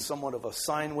walking in somewhat of a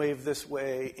sine wave this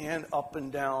way and up and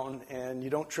down, and you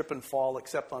don't trip and fall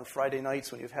except on Friday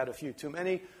nights when you've had a few too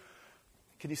many.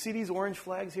 Can you see these orange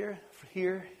flags here?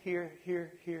 Here, here,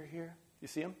 here, here, here. You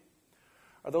see them?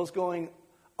 Are those going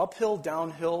uphill,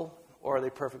 downhill, or are they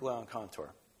perfectly on contour?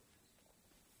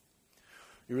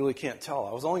 You really can't tell.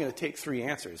 I was only going to take 3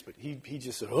 answers, but he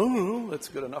just said, oh, that's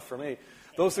good enough for me.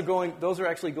 Those are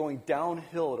actually going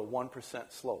downhill at a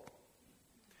 1% slope.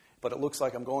 But it looks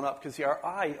like I'm going up because our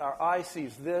eye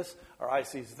sees this, our eye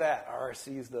sees that, our eye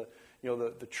sees the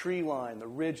tree line, the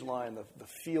ridge line, the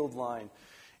field line,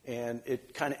 and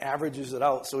it kind of averages it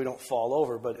out so we don't fall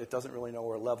over, but it doesn't really know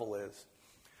where level is.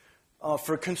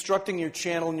 For constructing your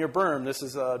channel and your berm, this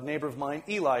is a neighbor of mine,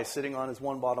 Eli, sitting on his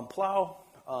one-bottom plow.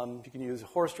 You can use a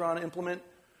horse-drawn implement,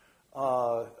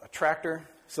 a tractor.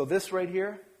 So this right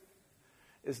here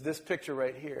is this picture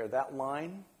right here, that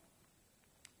line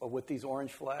with these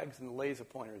orange flags, and the laser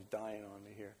pointer is dying on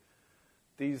me here.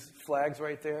 These flags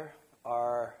right there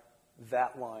are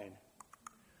that line.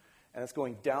 And it's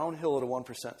going downhill at a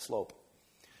 1% slope.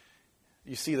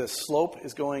 You see the slope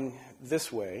is going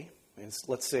this way. And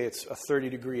let's say it's a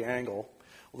 30-degree angle.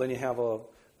 Well, then you have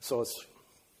it's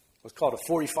what's called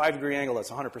a 45-degree angle.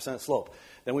 That's 100% slope.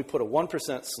 Then we put a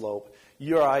 1% slope.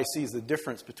 Your eye sees the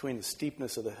difference between the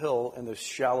steepness of the hill and the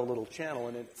shallow little channel,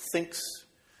 and it thinks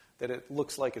that it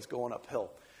looks like it's going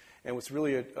uphill. And what's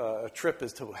really a trip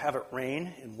is to have it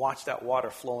rain and watch that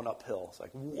water flowing uphill. It's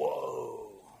like,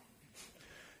 whoa.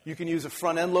 You can use a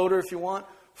front end loader if you want.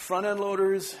 Front end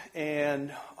loaders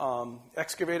and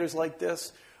excavators like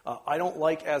this I don't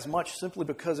like as much simply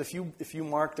because if you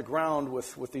mark the ground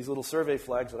with these little survey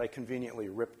flags that I conveniently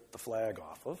ripped the flag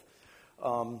off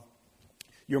of,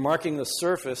 you're marking the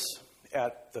surface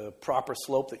at the proper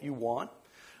slope that you want.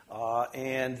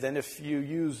 And then if you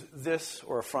use this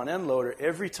or a front end loader,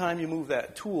 every time you move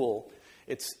that tool,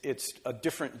 it's a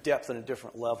different depth and a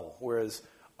different level. Whereas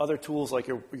other tools like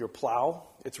your plow,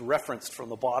 it's referenced from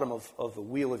the bottom of the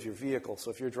wheel of your vehicle.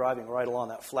 So if you're driving right along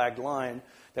that flagged line,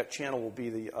 that channel will be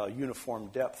the uniform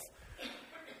depth.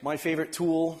 My favorite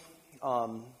tool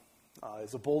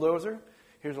is a bulldozer.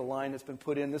 Here's a line that's been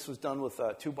put in. This was done with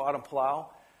a two-bottom plow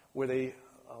where the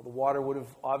water would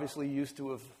have obviously used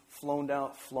to have flowed.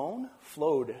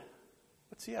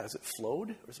 Is it flowed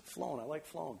or is it flown? I like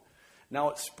flown. Now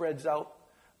it spreads out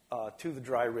to the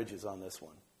dry ridges on this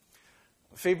one.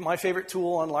 My favorite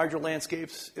tool on larger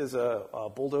landscapes is a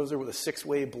bulldozer with a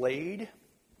 6-way blade.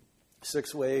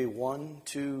 6-way, 1,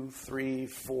 2, 3,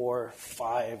 4,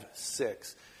 5,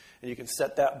 6. And you can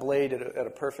set that blade at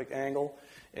a perfect angle,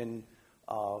 and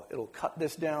it'll cut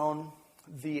this down.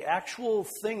 The actual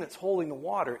thing that's holding the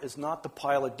water is not the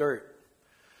pile of dirt.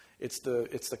 It's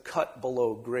the cut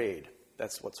below grade.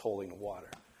 That's what's holding the water.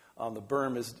 The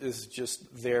berm is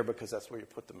just there because that's where you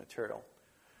put the material.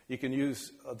 You can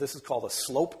use, this is called a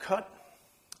slope cut,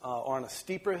 on a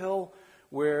steeper hill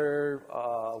where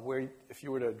if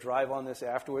you were to drive on this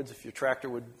afterwards, if your tractor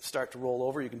would start to roll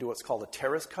over, you can do what's called a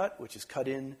terrace cut, which is cut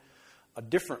in a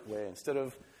different way. Instead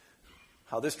of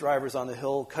how this driver's on the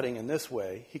hill cutting in this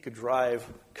way, he could drive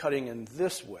cutting in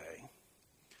this way.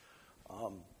 A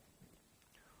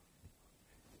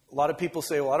lot of people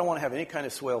say, well, I don't want to have any kind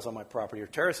of swales on my property or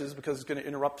terraces because it's going to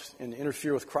interrupt and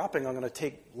interfere with cropping. I'm going to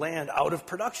take land out of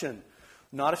production.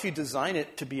 Not if you design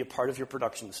it to be a part of your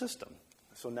production system.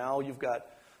 So now you've got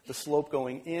the slope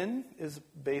going in is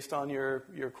based on your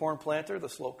corn planter, the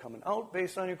slope coming out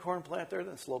based on your corn planter,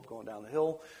 the slope going down the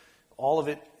hill. All of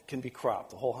it can be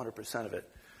cropped, the whole 100% of it.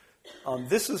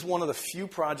 This is one of the few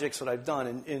projects that I've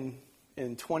done.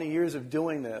 In 20 years of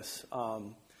doing this,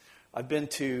 I've been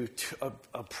to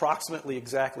approximately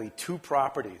exactly 2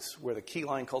 properties where the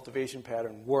keyline cultivation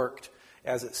pattern worked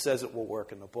as it says it will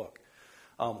work in the book.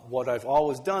 What I've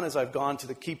always done is I've gone to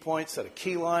the key point, set a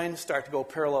key line, start to go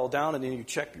parallel down, and then you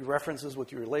check your references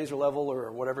with your laser level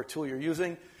or whatever tool you're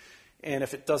using. And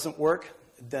if it doesn't work,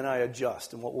 then I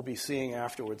adjust. And what we'll be seeing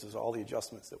afterwards is all the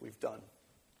adjustments that we've done.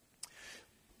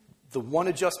 The one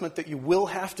adjustment that you will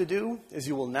have to do is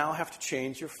you will now have to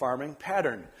change your farming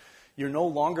pattern. You're no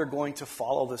longer going to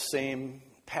follow the same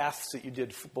paths that you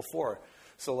did before.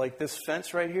 So like this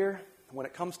fence right here, when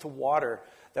it comes to water,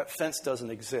 that fence doesn't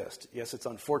exist. Yes, it's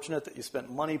unfortunate that you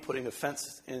spent money putting the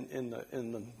fence in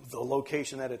the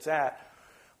location that it's at,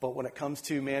 but when it comes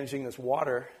to managing this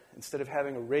water, instead of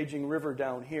having a raging river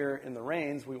down here in the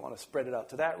rains, we want to spread it out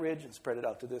to that ridge and spread it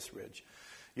out to this ridge.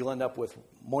 You'll end up with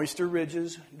moister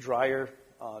ridges, drier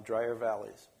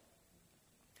valleys.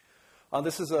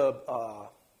 This is a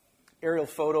aerial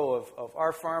photo of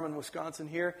our farm in Wisconsin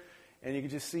here, and you can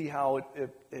just see how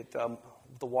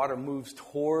the water moves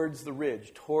towards the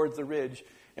ridge,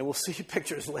 and we'll see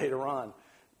pictures later on.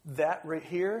 That right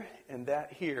here and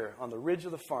that here on the ridge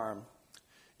of the farm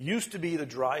used to be the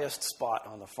driest spot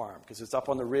on the farm because it's up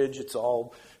on the ridge, it's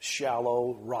all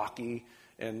shallow, rocky,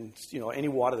 and any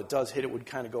water that does hit it would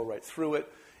kind of go right through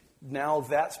it. Now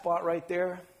that spot right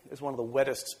there is one of the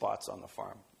wettest spots on the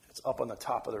farm. It's up on the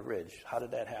top of the ridge. How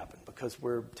did that happen? Because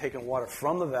we're taking water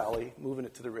from the valley, moving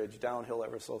it to the ridge, downhill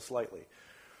ever so slightly.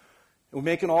 We're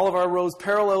making all of our rows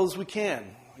parallel as we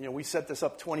can. We set this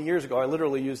up 20 years ago. I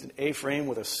literally used an A-frame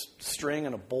with a string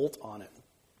and a bolt on it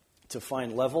to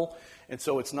find level. And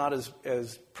so it's not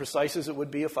as precise as it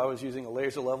would be if I was using a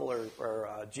laser level or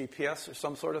GPS or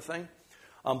some sort of thing.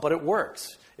 But it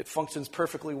works. It functions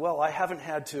perfectly well. I haven't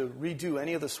had to redo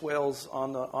any of the swales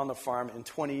on the farm in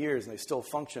 20 years, and they still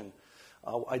function.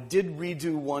 I did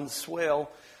redo one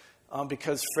swale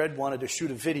because Fred wanted to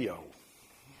shoot a video.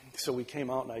 So we came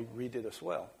out and I redid a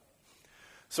swale.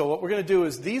 So what we're going to do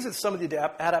is these are some of the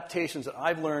adaptations that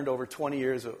I've learned over 20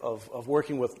 years of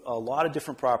working with a lot of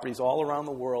different properties all around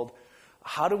the world.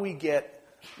 How do we get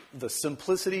the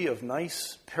simplicity of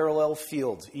nice parallel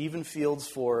fields, even fields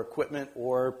for equipment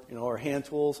or hand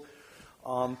tools,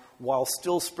 while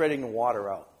still spreading the water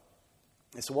out?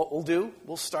 And so what we'll do,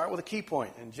 we'll start with a key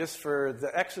point. And just for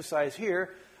the exercise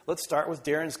here, let's start with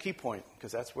Darren's key point,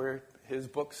 because that's where his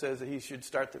book says that he should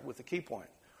start with the key point.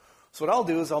 So what I'll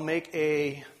do is I'll make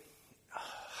a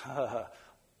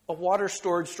water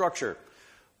storage structure.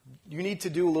 You need to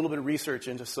do a little bit of research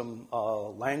into some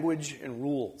language and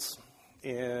rules.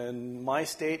 In my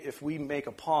state, if we make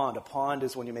a pond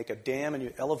is when you make a dam and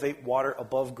you elevate water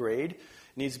above grade.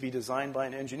 It needs to be designed by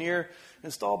an engineer,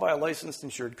 installed by a licensed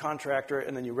insured contractor,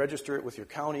 and then you register it with your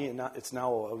county, and it's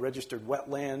now a registered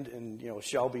wetland, and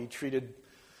shall be treated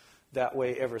that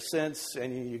way ever since.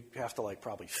 And you have to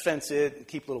probably fence it and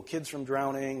keep little kids from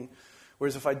drowning.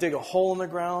 Whereas if I dig a hole in the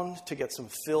ground to get some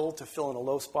fill in a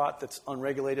low spot that's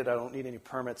unregulated, I don't need any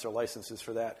permits or licenses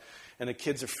for that. And the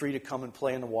kids are free to come and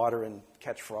play in the water and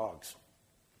catch frogs.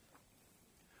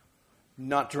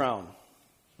 Not drown.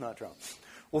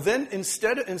 Well, then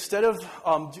instead of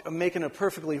making a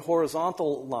perfectly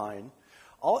horizontal line,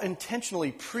 I'll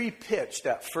intentionally pre-pitch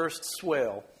that first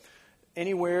swale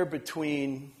anywhere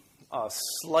between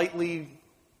slightly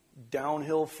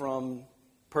downhill from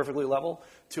perfectly level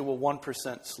to a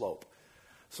 1% slope.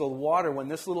 So the water, when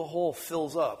this little hole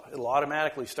fills up, it'll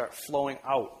automatically start flowing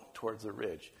out towards the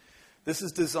ridge. This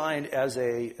is designed as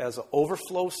an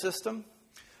overflow system.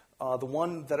 The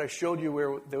one that I showed you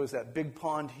where there was that big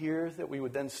pond here that we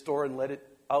would then store and let it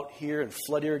out here and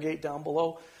flood irrigate down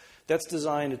below, that's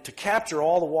designed to capture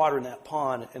all the water in that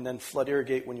pond and then flood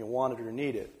irrigate when you want it or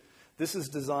need it. This is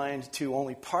designed to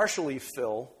only partially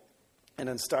fill and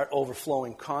then start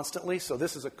overflowing constantly. So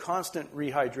this is a constant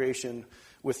rehydration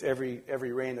with every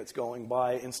rain that's going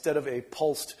by instead of a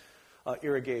pulsed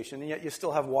irrigation. And yet you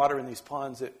still have water in these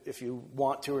ponds that if you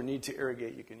want to or need to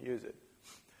irrigate, you can use it.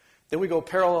 Then we go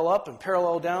parallel up and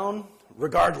parallel down,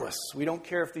 regardless. We don't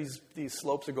care if these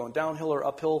slopes are going downhill or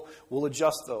uphill. We'll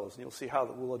adjust those, and you'll see how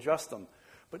we'll adjust them.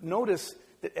 But notice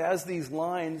that as these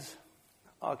lines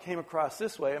came across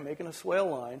this way, I'm making a swale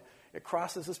line, it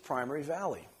crosses this primary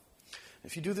valley.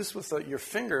 If you do this with your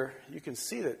finger, you can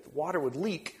see that water would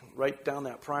leak right down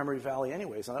that primary valley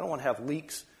anyways, and I don't want to have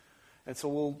leaks. And so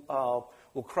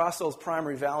we'll cross those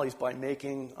primary valleys by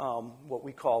making what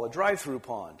we call a drive-through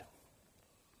pond.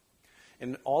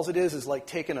 And all it is like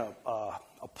taking a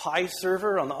pie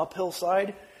server on the uphill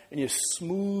side, and you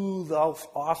smooth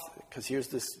off, because here's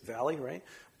this valley, right?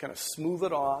 Kind of smooth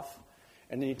it off,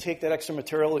 and then you take that extra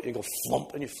material, you go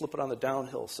flump, and you flip it on the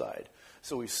downhill side.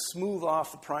 So we smooth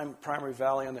off the primary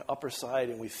valley on the upper side,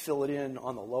 and we fill it in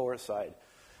on the lower side.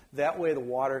 That way the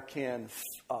water can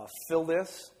fill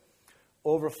this,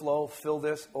 overflow, fill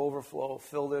this, overflow,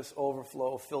 fill this,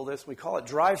 overflow, fill this. We call it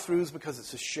drive-throughs because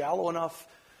it's a shallow enough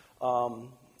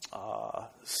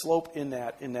slope in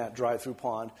that drive-through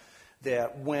pond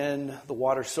that when the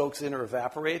water soaks in or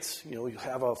evaporates, you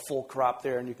have a full crop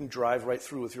there and you can drive right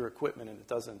through with your equipment and it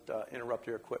doesn't interrupt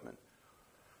your equipment.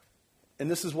 And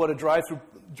this is what a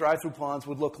drive-through ponds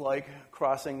would look like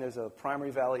crossing. There's a primary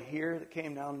valley here that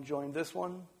came down and joined this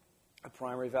one, a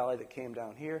primary valley that came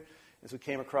down here. As we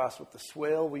came across with the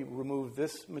swale, we removed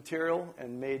this material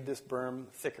and made this berm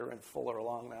thicker and fuller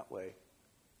along that way.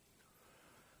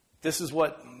 This is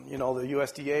what the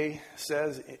USDA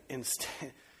says.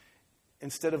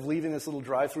 Instead of leaving this little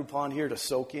drive-through pond here to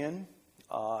soak in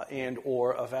and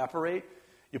or evaporate,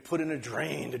 you put in a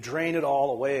drain to drain it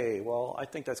all away. Well, I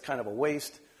think that's kind of a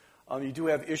waste. You do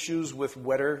have issues with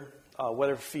wetter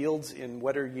fields in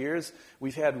wetter years.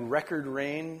 We've had record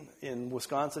rain in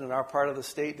Wisconsin in our part of the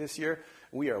state this year.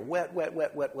 We are wet,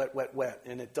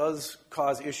 and it does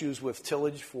cause issues with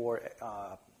tillage for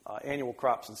annual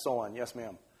crops and so on. Yes,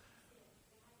 ma'am.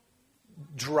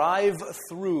 Drive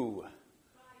through.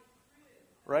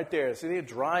 Right there. See, they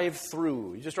drive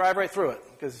through. You just drive right through it.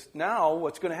 Because now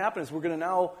what's going to happen is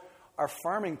our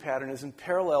farming pattern is in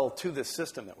parallel to this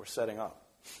system that we're setting up.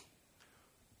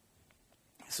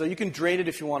 So you can drain it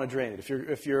if you want to drain it.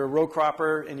 If you're a row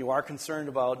cropper and you are concerned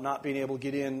about not being able to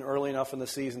get in early enough in the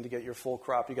season to get your full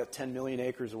crop, you got 10 million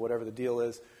acres or whatever the deal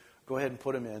is, go ahead and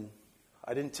put them in.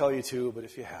 I didn't tell you to, but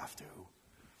if you have to.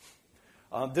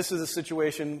 This is a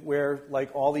situation where,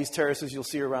 like all these terraces you'll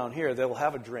see around here, they will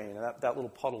have a drain, and that little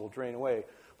puddle will drain away.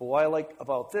 But what I like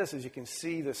about this is you can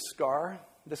see this scar.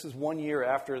 This is 1 year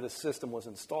after the system was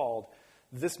installed.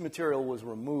 This material was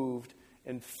removed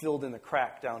and filled in the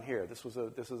crack down here. This was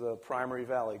a primary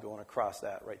valley going across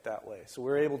that right that way. So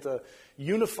we're able to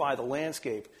unify the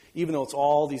landscape, even though it's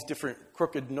all these different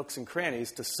crooked nooks and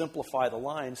crannies, to simplify the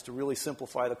lines, to really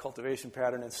simplify the cultivation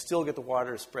pattern and still get the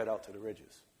water spread out to the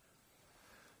ridges.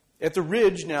 At the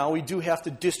ridge now, we do have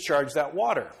to discharge that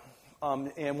water.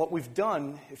 And what we've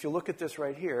done, if you look at this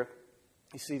right here,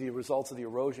 you see the results of the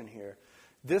erosion here.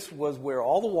 This was where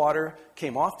all the water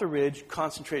came off the ridge,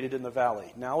 concentrated in the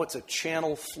valley. Now it's a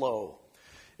channel flow.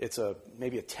 It's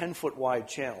maybe a 10-foot wide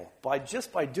channel.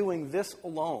 Just by doing this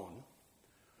alone,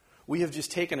 we have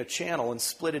just taken a channel and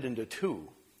split it into two.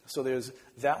 So there's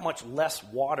that much less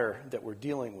water that we're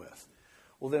dealing with.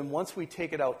 Well, then once we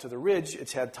take it out to the ridge,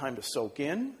 it's had time to soak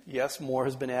in. Yes, more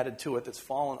has been added to it that's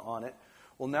fallen on it.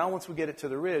 Well, now once we get it to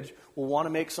the ridge, we'll want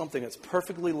to make something that's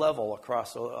perfectly level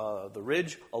across the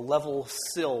ridge. A level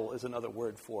sill is another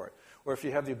word for it. Or if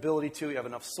you have the ability to, you have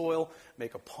enough soil,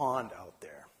 make a pond out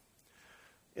there.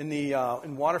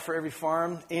 In Water for Every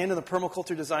Farm and in the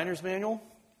Permaculture Designer's Manual,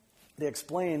 they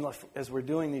explain, as we're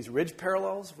doing these ridge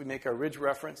parallels, if we make our ridge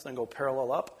reference, then go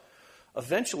parallel up,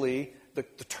 eventually the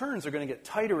turns are going to get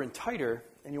tighter and tighter,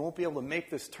 and you won't be able to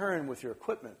make this turn with your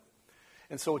equipment.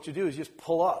 And so what you do is you just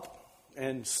pull up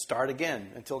and start again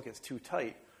until it gets too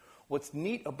tight. What's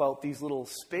neat about these little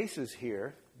spaces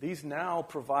here, these now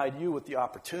provide you with the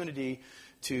opportunity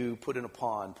to put in a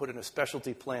pond, put in a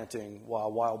specialty planting,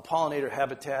 wild pollinator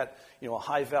habitat, a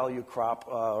high-value crop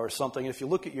or something. If you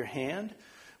look at your hand,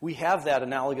 we have that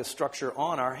analogous structure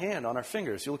on our hand, on our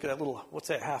fingers. You look at that little, what's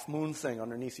that half moon thing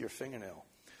underneath your fingernail?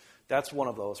 That's one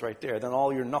of those right there. Then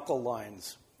all your knuckle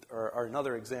lines are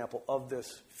another example of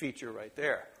this feature right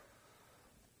there.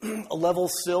 A level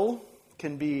sill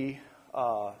can be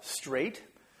straight.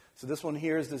 So this one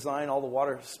here is designed, all the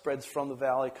water spreads from the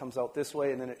valley, comes out this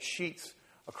way, and then it sheets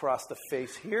across the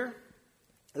face here.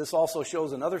 This also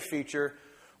shows another feature.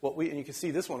 And you can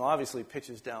see this one obviously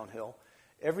pitches downhill.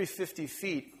 Every 50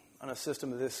 feet on a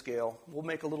system of this scale, we'll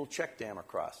make a little check dam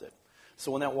across it.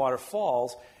 So when that water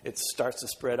falls, it starts to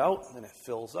spread out, and then it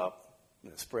fills up,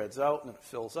 and it spreads out, and then it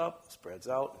fills up, spreads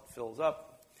out, and fills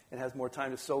up, and has more time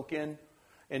to soak in.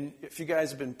 And if you guys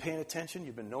have been paying attention,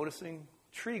 you've been noticing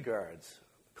tree guards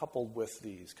coupled with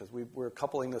these, because we're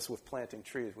coupling this with planting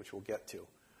trees, which we'll get to.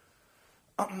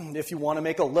 If you want to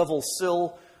make a level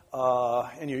sill,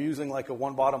 and you're using like a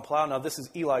one-bottom plow, now this is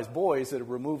Eli's boys that are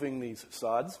removing these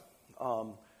sods.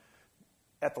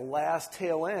 At the last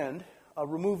tail end,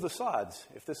 remove the sods.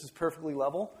 If this is perfectly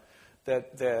level,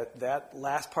 that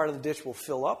last part of the ditch will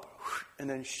fill up and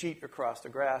then sheet across the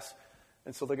grass.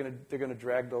 And so they're going to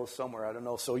drag those somewhere. I don't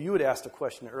know. So you had asked a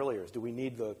question earlier: is do we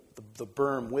need the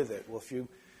berm with it? Well,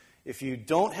 if you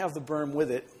don't have the berm with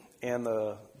it and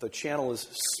the channel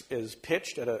is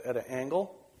pitched at an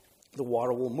angle, the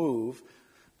water will move.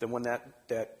 Then when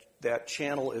that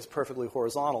channel is perfectly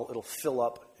horizontal, it'll fill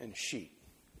up and sheet.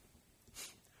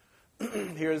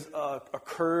 Here's a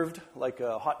curved, like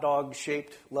a hot dog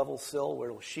shaped level sill where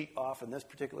it'll sheet off in this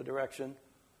particular direction.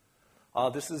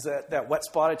 This is that wet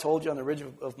spot I told you on the ridge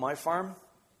of my farm.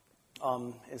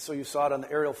 And so you saw it on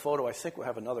the aerial photo. I think we'll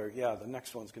have another. Yeah, the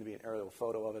next one's going to be an aerial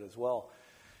photo of it as well.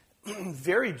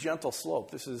 Very gentle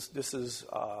slope. This is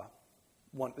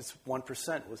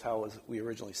 1% was how we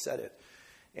originally set it.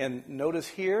 And notice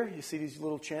here, you see these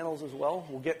little channels as well.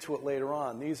 We'll get to it later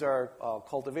on. These are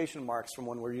cultivation marks from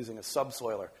when we're using a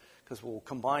subsoiler, because we'll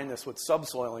combine this with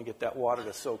subsoil and get that water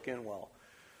to soak in well.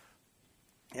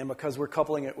 And because we're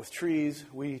coupling it with trees,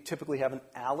 we typically have an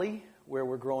alley where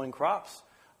we're growing crops,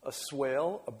 a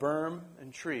swale, a berm,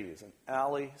 and trees. An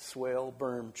alley, swale,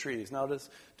 berm, trees. Now,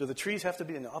 do the trees have to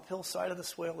be in the uphill side of the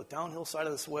swale, the downhill side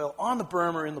of the swale, on the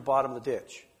berm, or in the bottom of the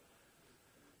ditch?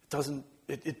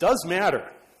 It does matter.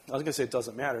 I was going to say it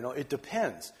doesn't matter. No, it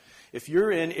depends. If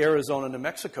you're in Arizona, New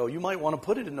Mexico, you might want to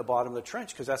put it in the bottom of the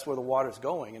trench because that's where the water's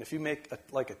going. And if you make a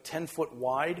 10-foot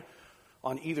wide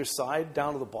on either side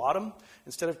down to the bottom,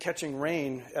 instead of catching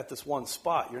rain at this one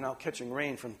spot, you're now catching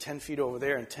rain from 10 feet over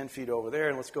there and 10 feet over there.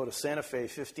 And let's go to Santa Fe,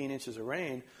 15 inches of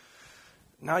rain.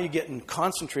 Now you're getting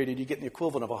concentrated. You're getting the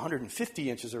equivalent of 150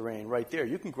 inches of rain right there.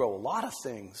 You can grow a lot of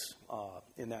things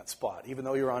in that spot. Even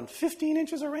though you're on 15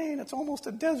 inches of rain, it's almost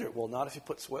a desert. Well, not if you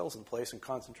put swales in place and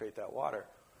concentrate that water.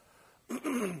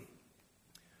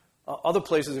 Other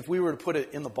places, if we were to put it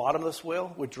in the bottom of the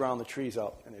swale, would drown the trees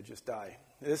out and they'd just die.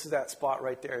 This is that spot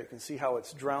right there. You can see how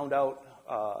it's drowned out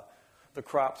the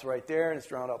crops right there, and it's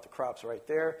drowned out the crops right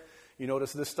there. You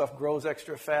notice this stuff grows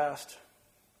extra fast.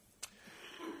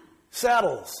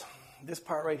 Saddles. This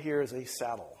part right here is a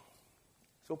saddle.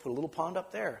 So put a little pond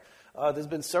up there. There's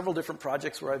been several different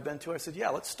projects where I've been to. I said, yeah,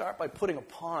 let's start by putting a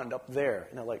pond up there.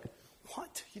 And they're like,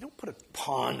 what? You don't put a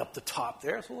pond up the top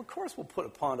there? So, well, of course we'll put a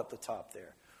pond up the top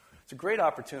there. It's a great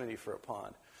opportunity for a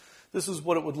pond. This is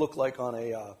what it would look like on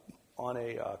a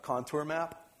contour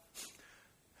map.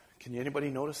 Can anybody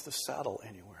notice the saddle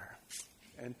anywhere?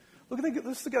 And look at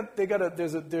this.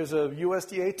 There's a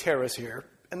USDA terrace here,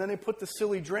 and then they put the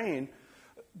silly drain.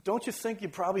 Don't you think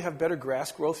you'd probably have better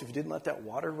grass growth if you didn't let that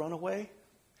water run away?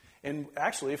 And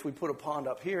actually, if we put a pond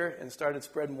up here and started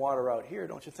spreading water out here,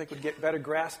 don't you think we'd get better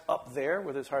grass up there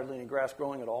where there's hardly any grass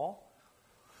growing at all?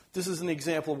 This is an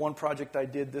example of one project I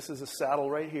did. This is a saddle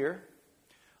right here.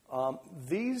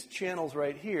 These channels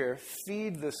right here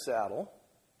feed this saddle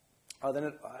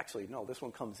Then actually, no, this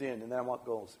one comes in, and that one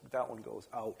goes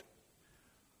out.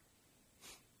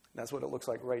 And that's what it looks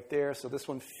like right there. So this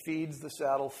one feeds the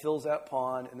saddle, fills that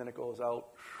pond, and then it goes out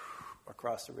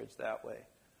across the ridge that way.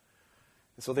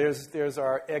 And so there's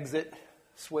our exit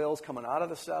swales coming out of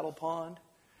the saddle pond.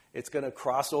 It's going to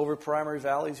cross over primary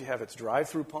valleys. You have its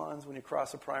drive-through ponds when you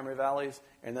cross the primary valleys,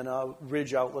 and then a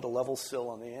ridge outlet, a level sill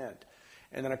on the end.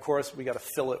 And then, of course, we got to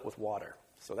fill it with water.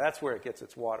 So that's where it gets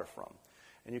its water from.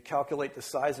 And you calculate the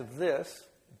size of this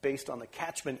based on the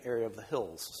catchment area of the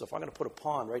hills. So if I'm going to put a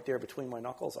pond right there between my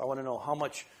knuckles, I want to know how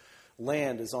much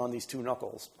land is on these two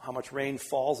knuckles, how much rain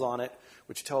falls on it,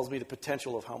 which tells me the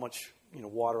potential of how much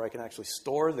water I can actually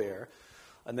store there.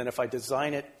 And then if I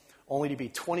design it only to be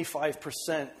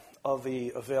 25% of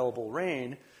the available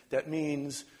rain, that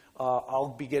means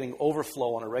I'll be getting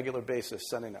overflow on a regular basis,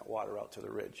 sending that water out to the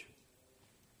ridge.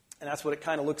 And that's what it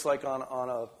kind of looks like on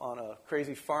a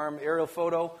crazy farm aerial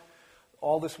photo.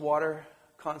 All this water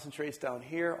concentrates down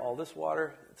here, all this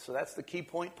water. So that's the key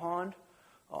point pond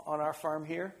on our farm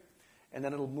here. And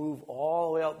then it'll move all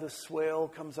the way out this swale,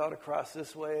 comes out across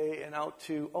this way and out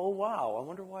to, oh, wow, I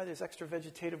wonder why there's extra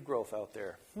vegetative growth out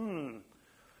there. And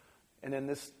then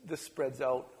this spreads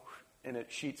out and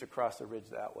it sheets across the ridge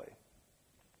that way.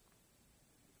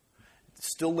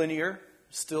 It's still linear,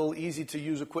 still easy to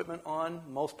use equipment on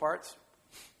most parts.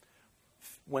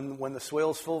 When the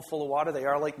swale's full of water, they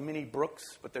are like mini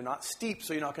brooks, but they're not steep,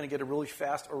 so you're not going to get a really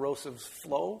fast erosive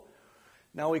flow.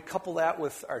 Now we couple that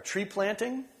with our tree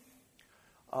planting.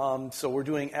 So we're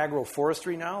doing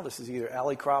agroforestry now. This is either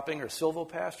alley cropping or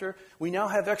silvopasture. We now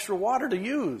have extra water to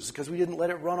use because we didn't let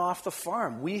it run off the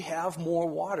farm. We have more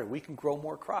water. We can grow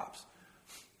more crops.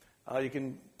 You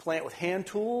can plant with hand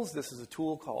tools. This is a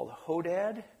tool called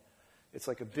Hodad. It's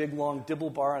like a big, long dibble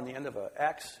bar on the end of an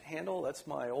axe handle. That's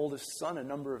my oldest son a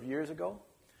number of years ago,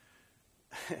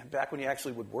 back when he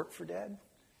actually would work for Dad.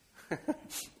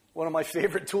 One of my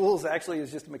favorite tools actually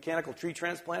is just a mechanical tree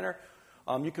transplanter.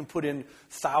 You can put in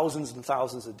thousands and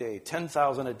thousands a day,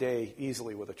 10,000 a day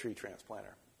easily with a tree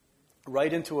transplanter,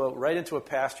 right into a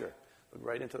pasture,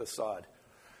 right into the sod.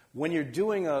 When you're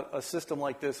doing a system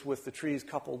like this with the trees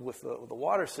coupled with the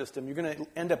water system, you're going to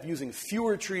end up using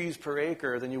fewer trees per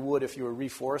acre than you would if you were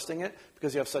reforesting it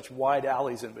because you have such wide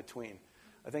alleys in between.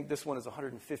 I think this one is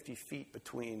 150 feet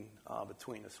between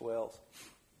the swales.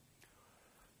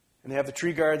 And they have the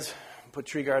tree guards. Put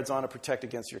tree guards on to protect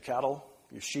against your cattle,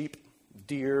 your sheep,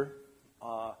 deer.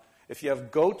 If you have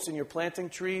goats and you're planting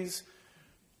trees,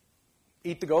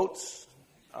 eat the goats.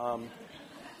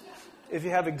 If you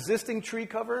have existing tree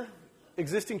cover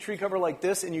like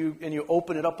this, and you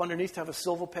open it up underneath to have a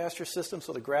silvopasture system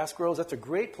so the grass grows, that's a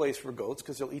great place for goats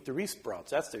because they'll eat the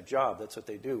resprouts. That's their job. That's what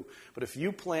they do. But if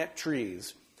you plant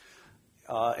trees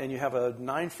and you have a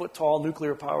 9-foot-tall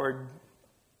nuclear-powered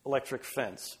electric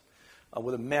fence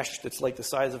with a mesh that's like the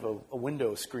size of a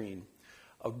window screen,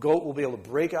 a goat will be able to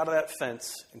break out of that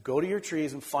fence and go to your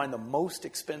trees and find the most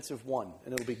expensive one,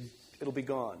 and it'll be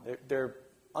gone. They're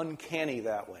uncanny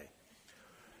that way.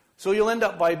 So you'll end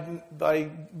up by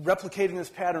replicating this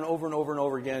pattern over and over and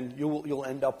over again. You'll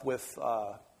end up with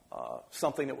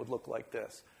something that would look like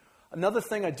this. Another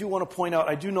thing I do want to point out,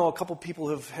 I do know a couple people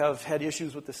have had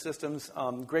issues with the systems.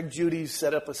 Greg Judy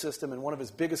set up a system, and one of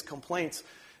his biggest complaints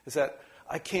is that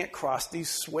I can't cross these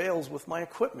swales with my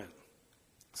equipment.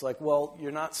 It's like, well,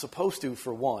 you're not supposed to,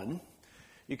 for one.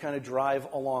 You kind of drive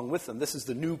along with them. This is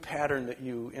the new pattern that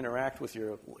you interact with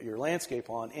your landscape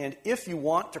on. And if you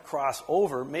want to cross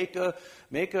over, make a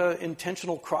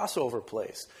intentional crossover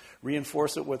place.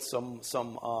 Reinforce it with the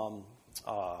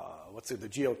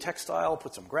geotextile,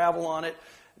 put some gravel on it.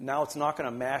 Now it's not going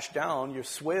to mash down. Your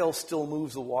swale still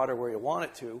moves the water where you want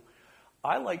it to.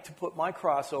 I like to put my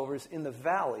crossovers in the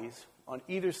valleys on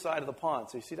either side of the pond.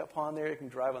 So you see that pond there? You can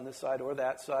drive on this side or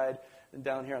that side, and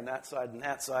down here on that side and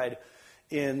that side.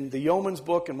 In the Yeoman's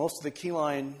book and most of the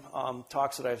Keyline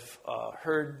talks that I've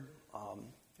heard,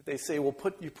 they say, well,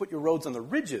 you put your roads on the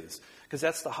ridges because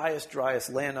that's the highest, driest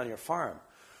land on your farm.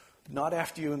 Not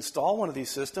after you install one of these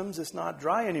systems. It's not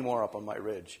dry anymore up on my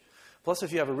ridge. Plus,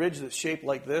 if you have a ridge that's shaped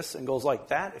like this and goes like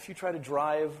that, if you try to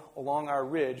drive along our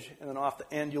ridge and then off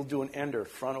the end, you'll do an ender,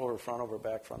 front over,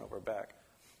 back, front over, back.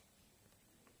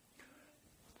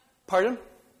 Pardon?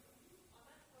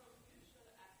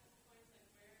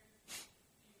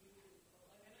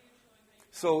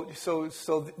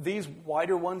 So these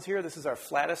wider ones here, this is our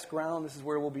flattest ground. This is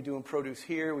where we'll be doing produce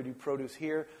here. We do produce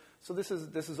here. So this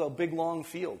is a big, long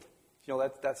field. You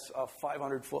know, that's a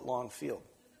 500-foot long field.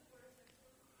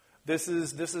 This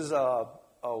is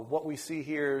what we see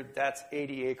here. That's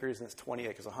 80 acres and it's 20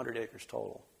 acres, 100 acres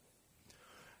total.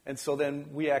 And so then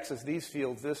we access these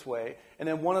fields this way. And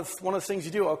then one of the things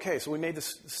you do, okay, so we made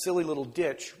this silly little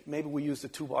ditch. Maybe we used a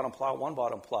 2-bottom plow,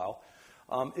 1-bottom plow.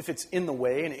 If it's in the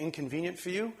way and inconvenient for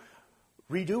you,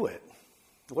 redo it.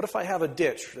 What if I have a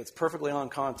ditch that's perfectly on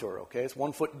contour, okay? It's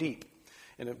 1 foot deep.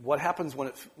 And what happens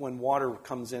when water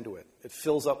comes into it? It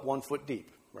fills up 1 foot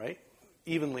deep, right?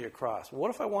 Evenly across. Well,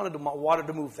 what if I wanted the water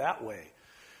to move that way?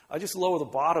 I just lower the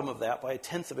bottom of that by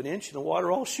 1/10 of an inch, and the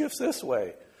water all shifts this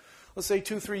way. Let's say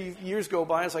 2-3 years go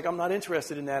by, it's like, I'm not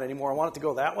interested in that anymore. I want it to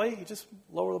go that way. You just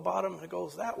lower the bottom, and it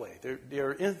goes that way.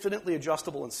 They're infinitely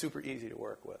adjustable and super easy to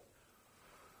work with.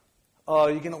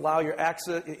 You can allow your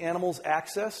animals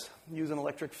access. Use an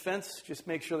electric fence. Just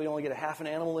make sure they only get a half an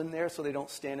animal in there so they don't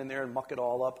stand in there and muck it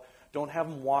all up. Don't have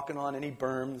them walking on any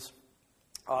berms.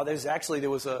 There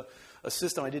was a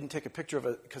system. I didn't take a picture of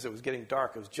it because it was getting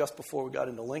dark. It was just before we got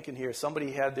into Lincoln here.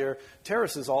 Somebody had their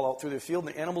terraces all out through their field,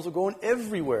 and the animals were going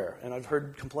everywhere. And I've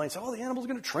heard complaints, oh, the animals are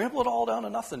going to trample it all down to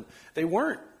nothing. They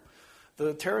weren't.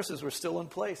 The terraces were still in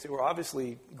place. They were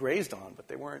obviously grazed on, but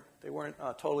they weren't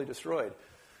totally destroyed.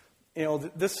 You know,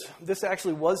 this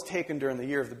actually was taken during the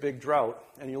year of the big drought,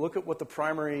 and you look at what the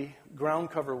primary ground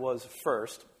cover was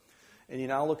first, and you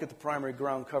now look at the primary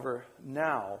ground cover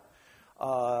now.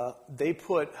 They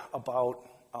put about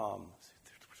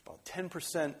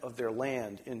 10% of their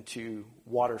land into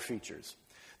water features.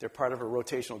 They're part of a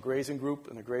rotational grazing group,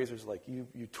 and the grazers are like,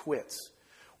 you twits.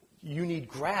 You need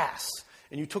grass,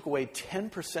 and you took away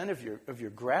 10% of your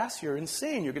grass? You're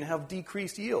insane. You're going to have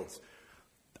decreased yields.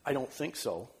 I don't think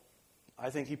so. I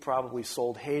think he probably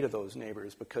sold hay to those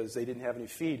neighbors because they didn't have any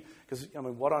feed. Because, I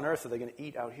mean, what on earth are they going to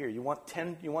eat out here? You want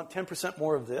 10%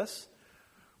 more of this?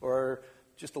 Or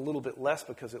just a little bit less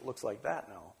because it looks like that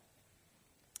now?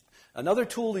 Another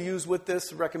tool to use with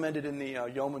this, recommended in the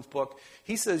Yeoman's book,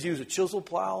 he says use a chisel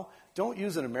plow. Don't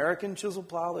use an American chisel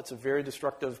plow. That's a very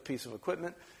destructive piece of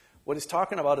equipment. What he's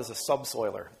talking about is a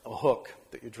subsoiler, a hook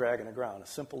that you're dragging around, a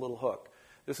simple little hook.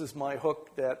 This is my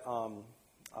hook that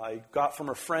I got from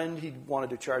a friend. He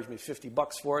wanted to charge me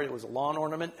 $50 for it. It was a lawn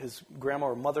ornament. His grandma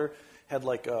or mother had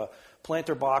like a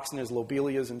planter box, and there's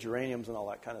lobelias and geraniums and all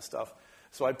that kind of stuff.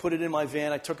 So I put it in my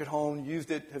van. I took it home,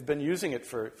 used it, have been using it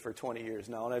for 20 years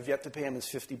now, and I've yet to pay him his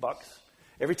 $50.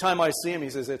 Every time I see him, he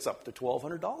says, it's up to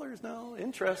 $1,200 now,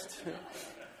 interest.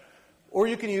 Or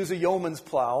you can use a yeoman's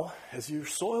plow. As your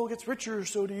soil gets richer,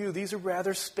 so do you. These are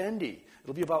rather spendy.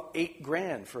 It'll be about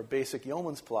 $8,000 for a basic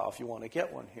yeoman's plow if you want to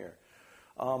get one here.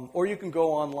 Or you can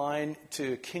go online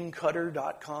to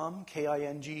kingcutter.com,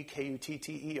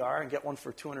 KINGKUTTER, and get one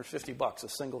for $250, a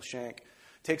single shank.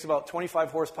 Takes about 25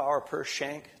 horsepower per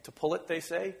shank to pull it, they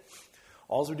say.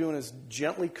 All they're doing is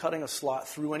gently cutting a slot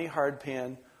through any hard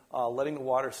pan, letting the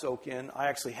water soak in. I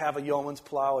actually have a yeoman's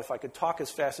plow. If I could talk as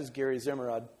fast as Gary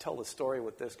Zimmer, I'd tell the story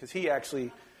with this, because he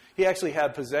actually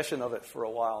had possession of it for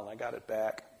a while, and I got it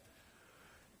back.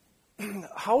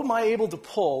 How am I able to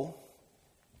pull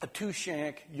a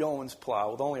 2-shank yeoman's plow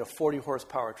with only a 40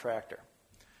 horsepower tractor?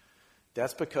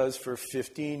 That's because for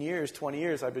 15 years, 20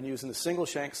 years, I've been using the single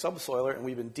shank subsoiler, and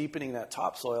we've been deepening that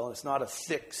topsoil, and it's not a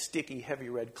thick, sticky, heavy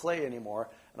red clay anymore,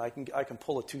 and I can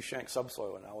pull a 2-shank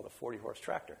subsoiler now with a 40 horse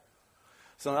tractor.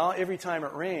 So now every time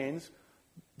it rains,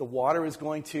 the water is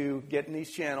going to get in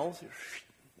these channels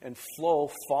and flow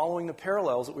following the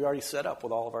parallels that we already set up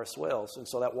with all of our swales. And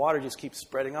so that water just keeps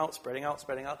spreading out, spreading out,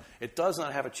 spreading out. It does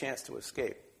not have a chance to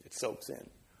escape. It soaks in.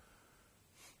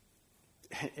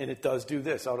 And it does do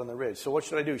this out on the ridge. So what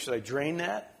should I do? Should I drain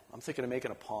that? I'm thinking of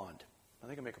making a pond. I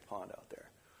think I'll make a pond out there.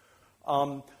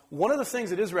 One of the things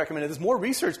that is recommended, there's more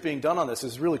research being done on this.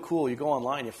 It's really cool. You go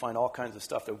online, you find all kinds of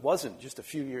stuff that wasn't just a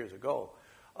few years ago.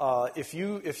 If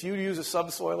you use a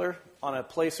subsoiler on a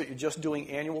place that you're just doing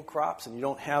annual crops and you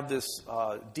don't have this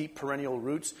deep perennial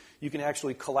roots, you can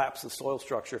actually collapse the soil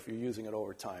structure if you're using it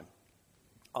over time.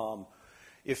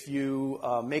 If you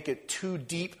make it too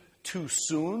deep too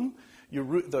soon,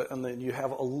 and then you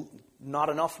have not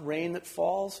enough rain that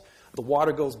falls, the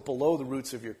water goes below the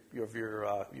roots of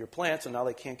your plants, and now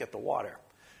they can't get the water.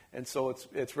 And so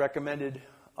it's recommended,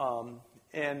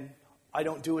 and I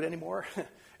don't do it anymore.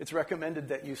 It's recommended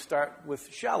that you start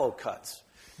with shallow cuts,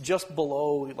 just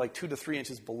below, like 2 to 3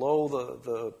 inches below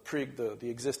the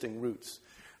existing roots.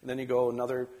 And then you go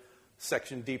another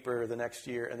section deeper the next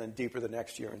year, and then deeper the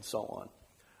next year, and so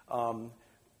on.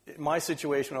 In my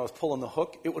situation, when I was pulling the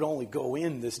hook, it would only go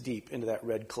in this deep into that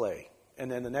red clay.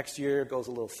 And then the next year, it goes a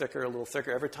little thicker, a little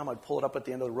thicker. Every time I'd pull it up at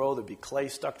the end of the row, there'd be clay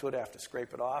stuck to it. I have to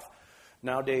scrape it off.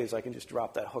 Nowadays, I can just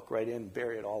drop that hook right in and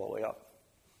bury it all the way up.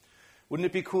 Wouldn't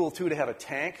it be cool, too, to have a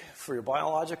tank for your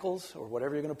biologicals or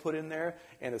whatever you're going to put in there,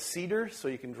 and a seeder so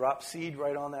you can drop seed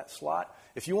right on that slot?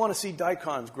 If you want to see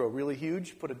daikons grow really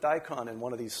huge, put a daikon in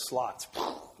one of these slots.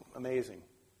 Amazing.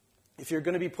 If you're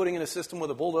going to be putting in a system with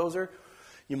a bulldozer,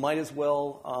 you might as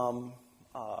well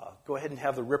go ahead and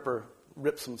have the ripper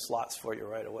rip some slots for you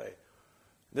right away.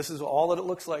 This is all that it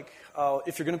looks like.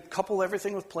 If you're going to couple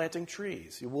everything with planting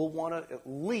trees, you will want to at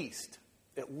least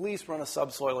run a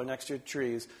subsoiler next to your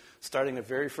trees starting the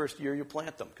very first year you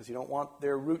plant them, because you don't want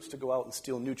their roots to go out and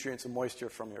steal nutrients and moisture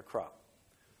from your crop.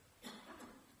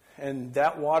 And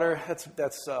that water, I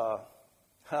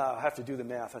have to do the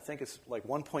math. I think it's like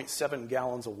 1.7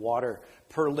 gallons of water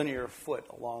per linear foot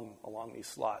along these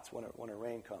slots when a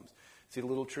rain comes. See the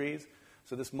little trees?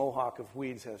 So this mohawk of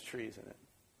weeds has trees in it.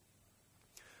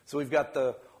 So we've got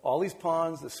all these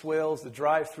ponds, the swales, the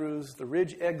drive-throughs, the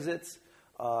ridge exits,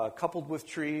 coupled with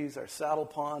trees, our saddle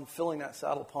pond, filling that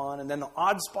saddle pond, and then the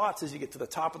odd spots as you get to the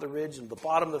top of the ridge and the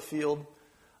bottom of the field,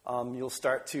 you'll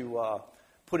start to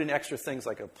put in extra things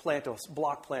like a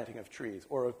block planting of trees,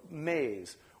 or a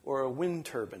maze, or a wind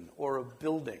turbine, or a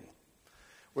building.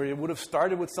 Where you would have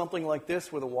started with something like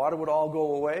this, where the water would all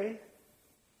go away,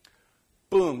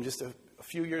 boom, just a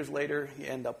few years later, you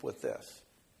end up with this.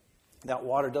 That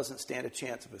water doesn't stand a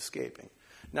chance of escaping.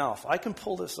 Now, if I can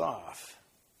pull this off,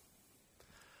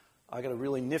 I got a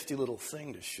really nifty little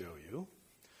thing to show you.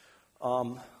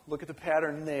 Look at the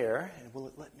pattern there, and will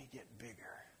it let me get bigger?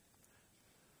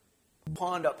 The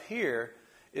pond up here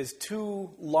is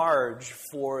too large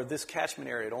for this catchment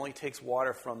area. It only takes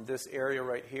water from this area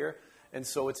right here, and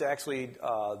so it's actually,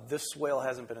 this swale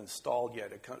hasn't been installed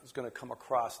yet. It's going to come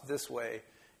across this way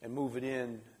and move it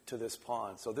in to this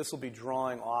pond. So this will be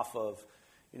drawing off of,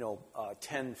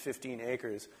 10, 15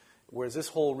 acres, whereas this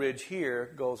whole ridge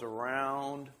here goes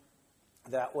around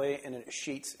that way, and it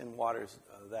sheets and waters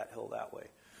that hill that way.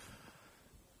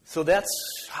 So that's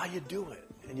how you do it.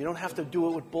 And you don't have to do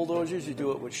it with bulldozers. You do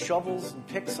it with shovels and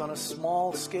picks on a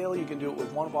small scale. You can do it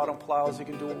with one-bottom plows. You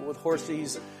can do it with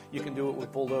horses. You can do it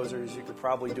with bulldozers. You could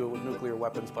probably do it with nuclear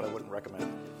weapons, but I wouldn't recommend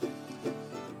it.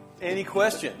 Any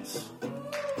questions?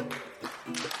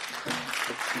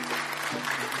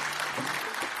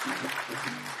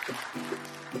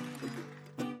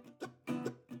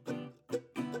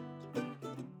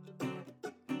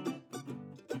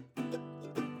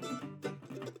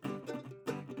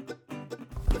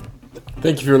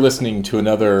 Thank you for listening to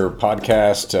another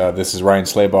podcast. This is Ryan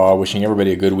Slaybaugh, wishing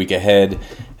everybody a good week ahead.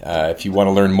 If you want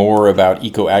to learn more about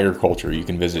eco-agriculture, you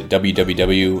can visit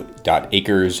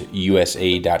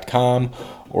www.acresusa.com,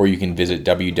 or you can visit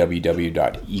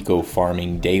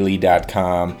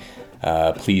www.ecofarmingdaily.com.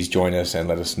 Please join us and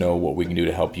let us know what we can do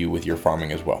to help you with your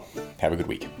farming as well. Have a good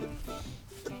week.